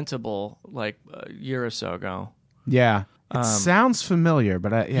rentable like a year or so ago. Yeah. It sounds familiar,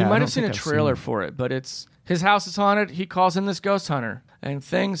 but You might have seen a trailer for it, but it's his house is haunted. He calls in this ghost hunter, and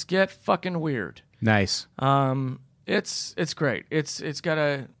things get fucking weird. Nice. It's great. It's just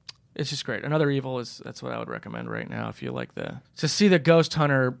great. Another Evil that's what I would recommend right now if you like to see the ghost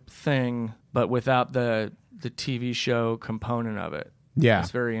hunter thing, but without the TV show component of it. Yeah.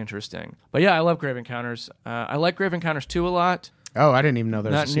 It's very interesting. But yeah, I love Grave Encounters. I like Grave Encounters 2 a lot. Oh, I didn't even know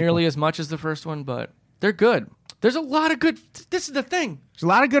there was Not a sequel. nearly as much as the first one, but they're good. There's a lot of good. This is the thing. There's a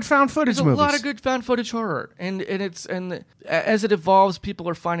lot of good found footage There's movies. a lot of good found footage horror, and as it evolves, people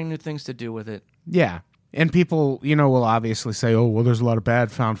are finding new things to do with it. Yeah. And people, will obviously say, oh, well, there's a lot of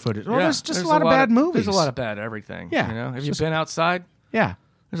bad found footage. Well, Yeah, there's just a lot of bad movies. There's a lot of bad everything. Yeah, Have you been outside? Yeah.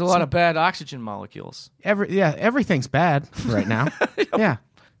 There's a lot of bad oxygen molecules. Everything's bad right now. Yeah.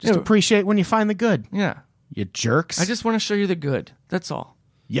 Just appreciate when you find the good. Yeah. You jerks. I just want to show you the good. That's all.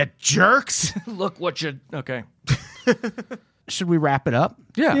 You jerks. Look what you. Okay. Should we wrap it up?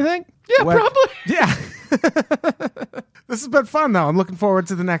 Yeah. You think? Yeah, probably. Yeah. This has been fun, though. I'm looking forward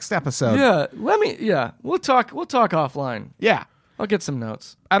to the next episode. Yeah. We'll talk offline. Yeah. I'll get some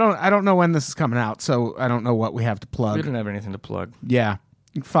notes. I don't know when this is coming out, so I don't know what we have to plug. We don't have anything to plug. Yeah.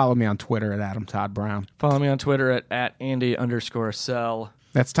 You can follow me on Twitter at Adam Todd Brown. Follow me on Twitter at Andy_Sell.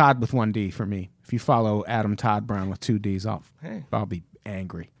 That's Todd with 1 D for me. If you follow Adam Todd Brown with 2 Ds, I'll be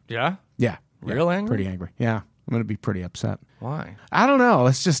angry. Yeah? Yeah. Real angry? Pretty angry. Yeah. I'm going to be pretty upset. Why? I don't know.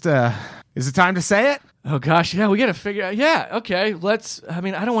 It's just, is it time to say it? Oh, gosh. Yeah, we got to figure out. Yeah, okay.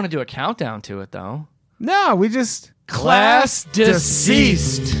 I don't want to do a countdown to it, though. No, we just... Class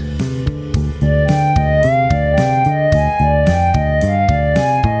deceased.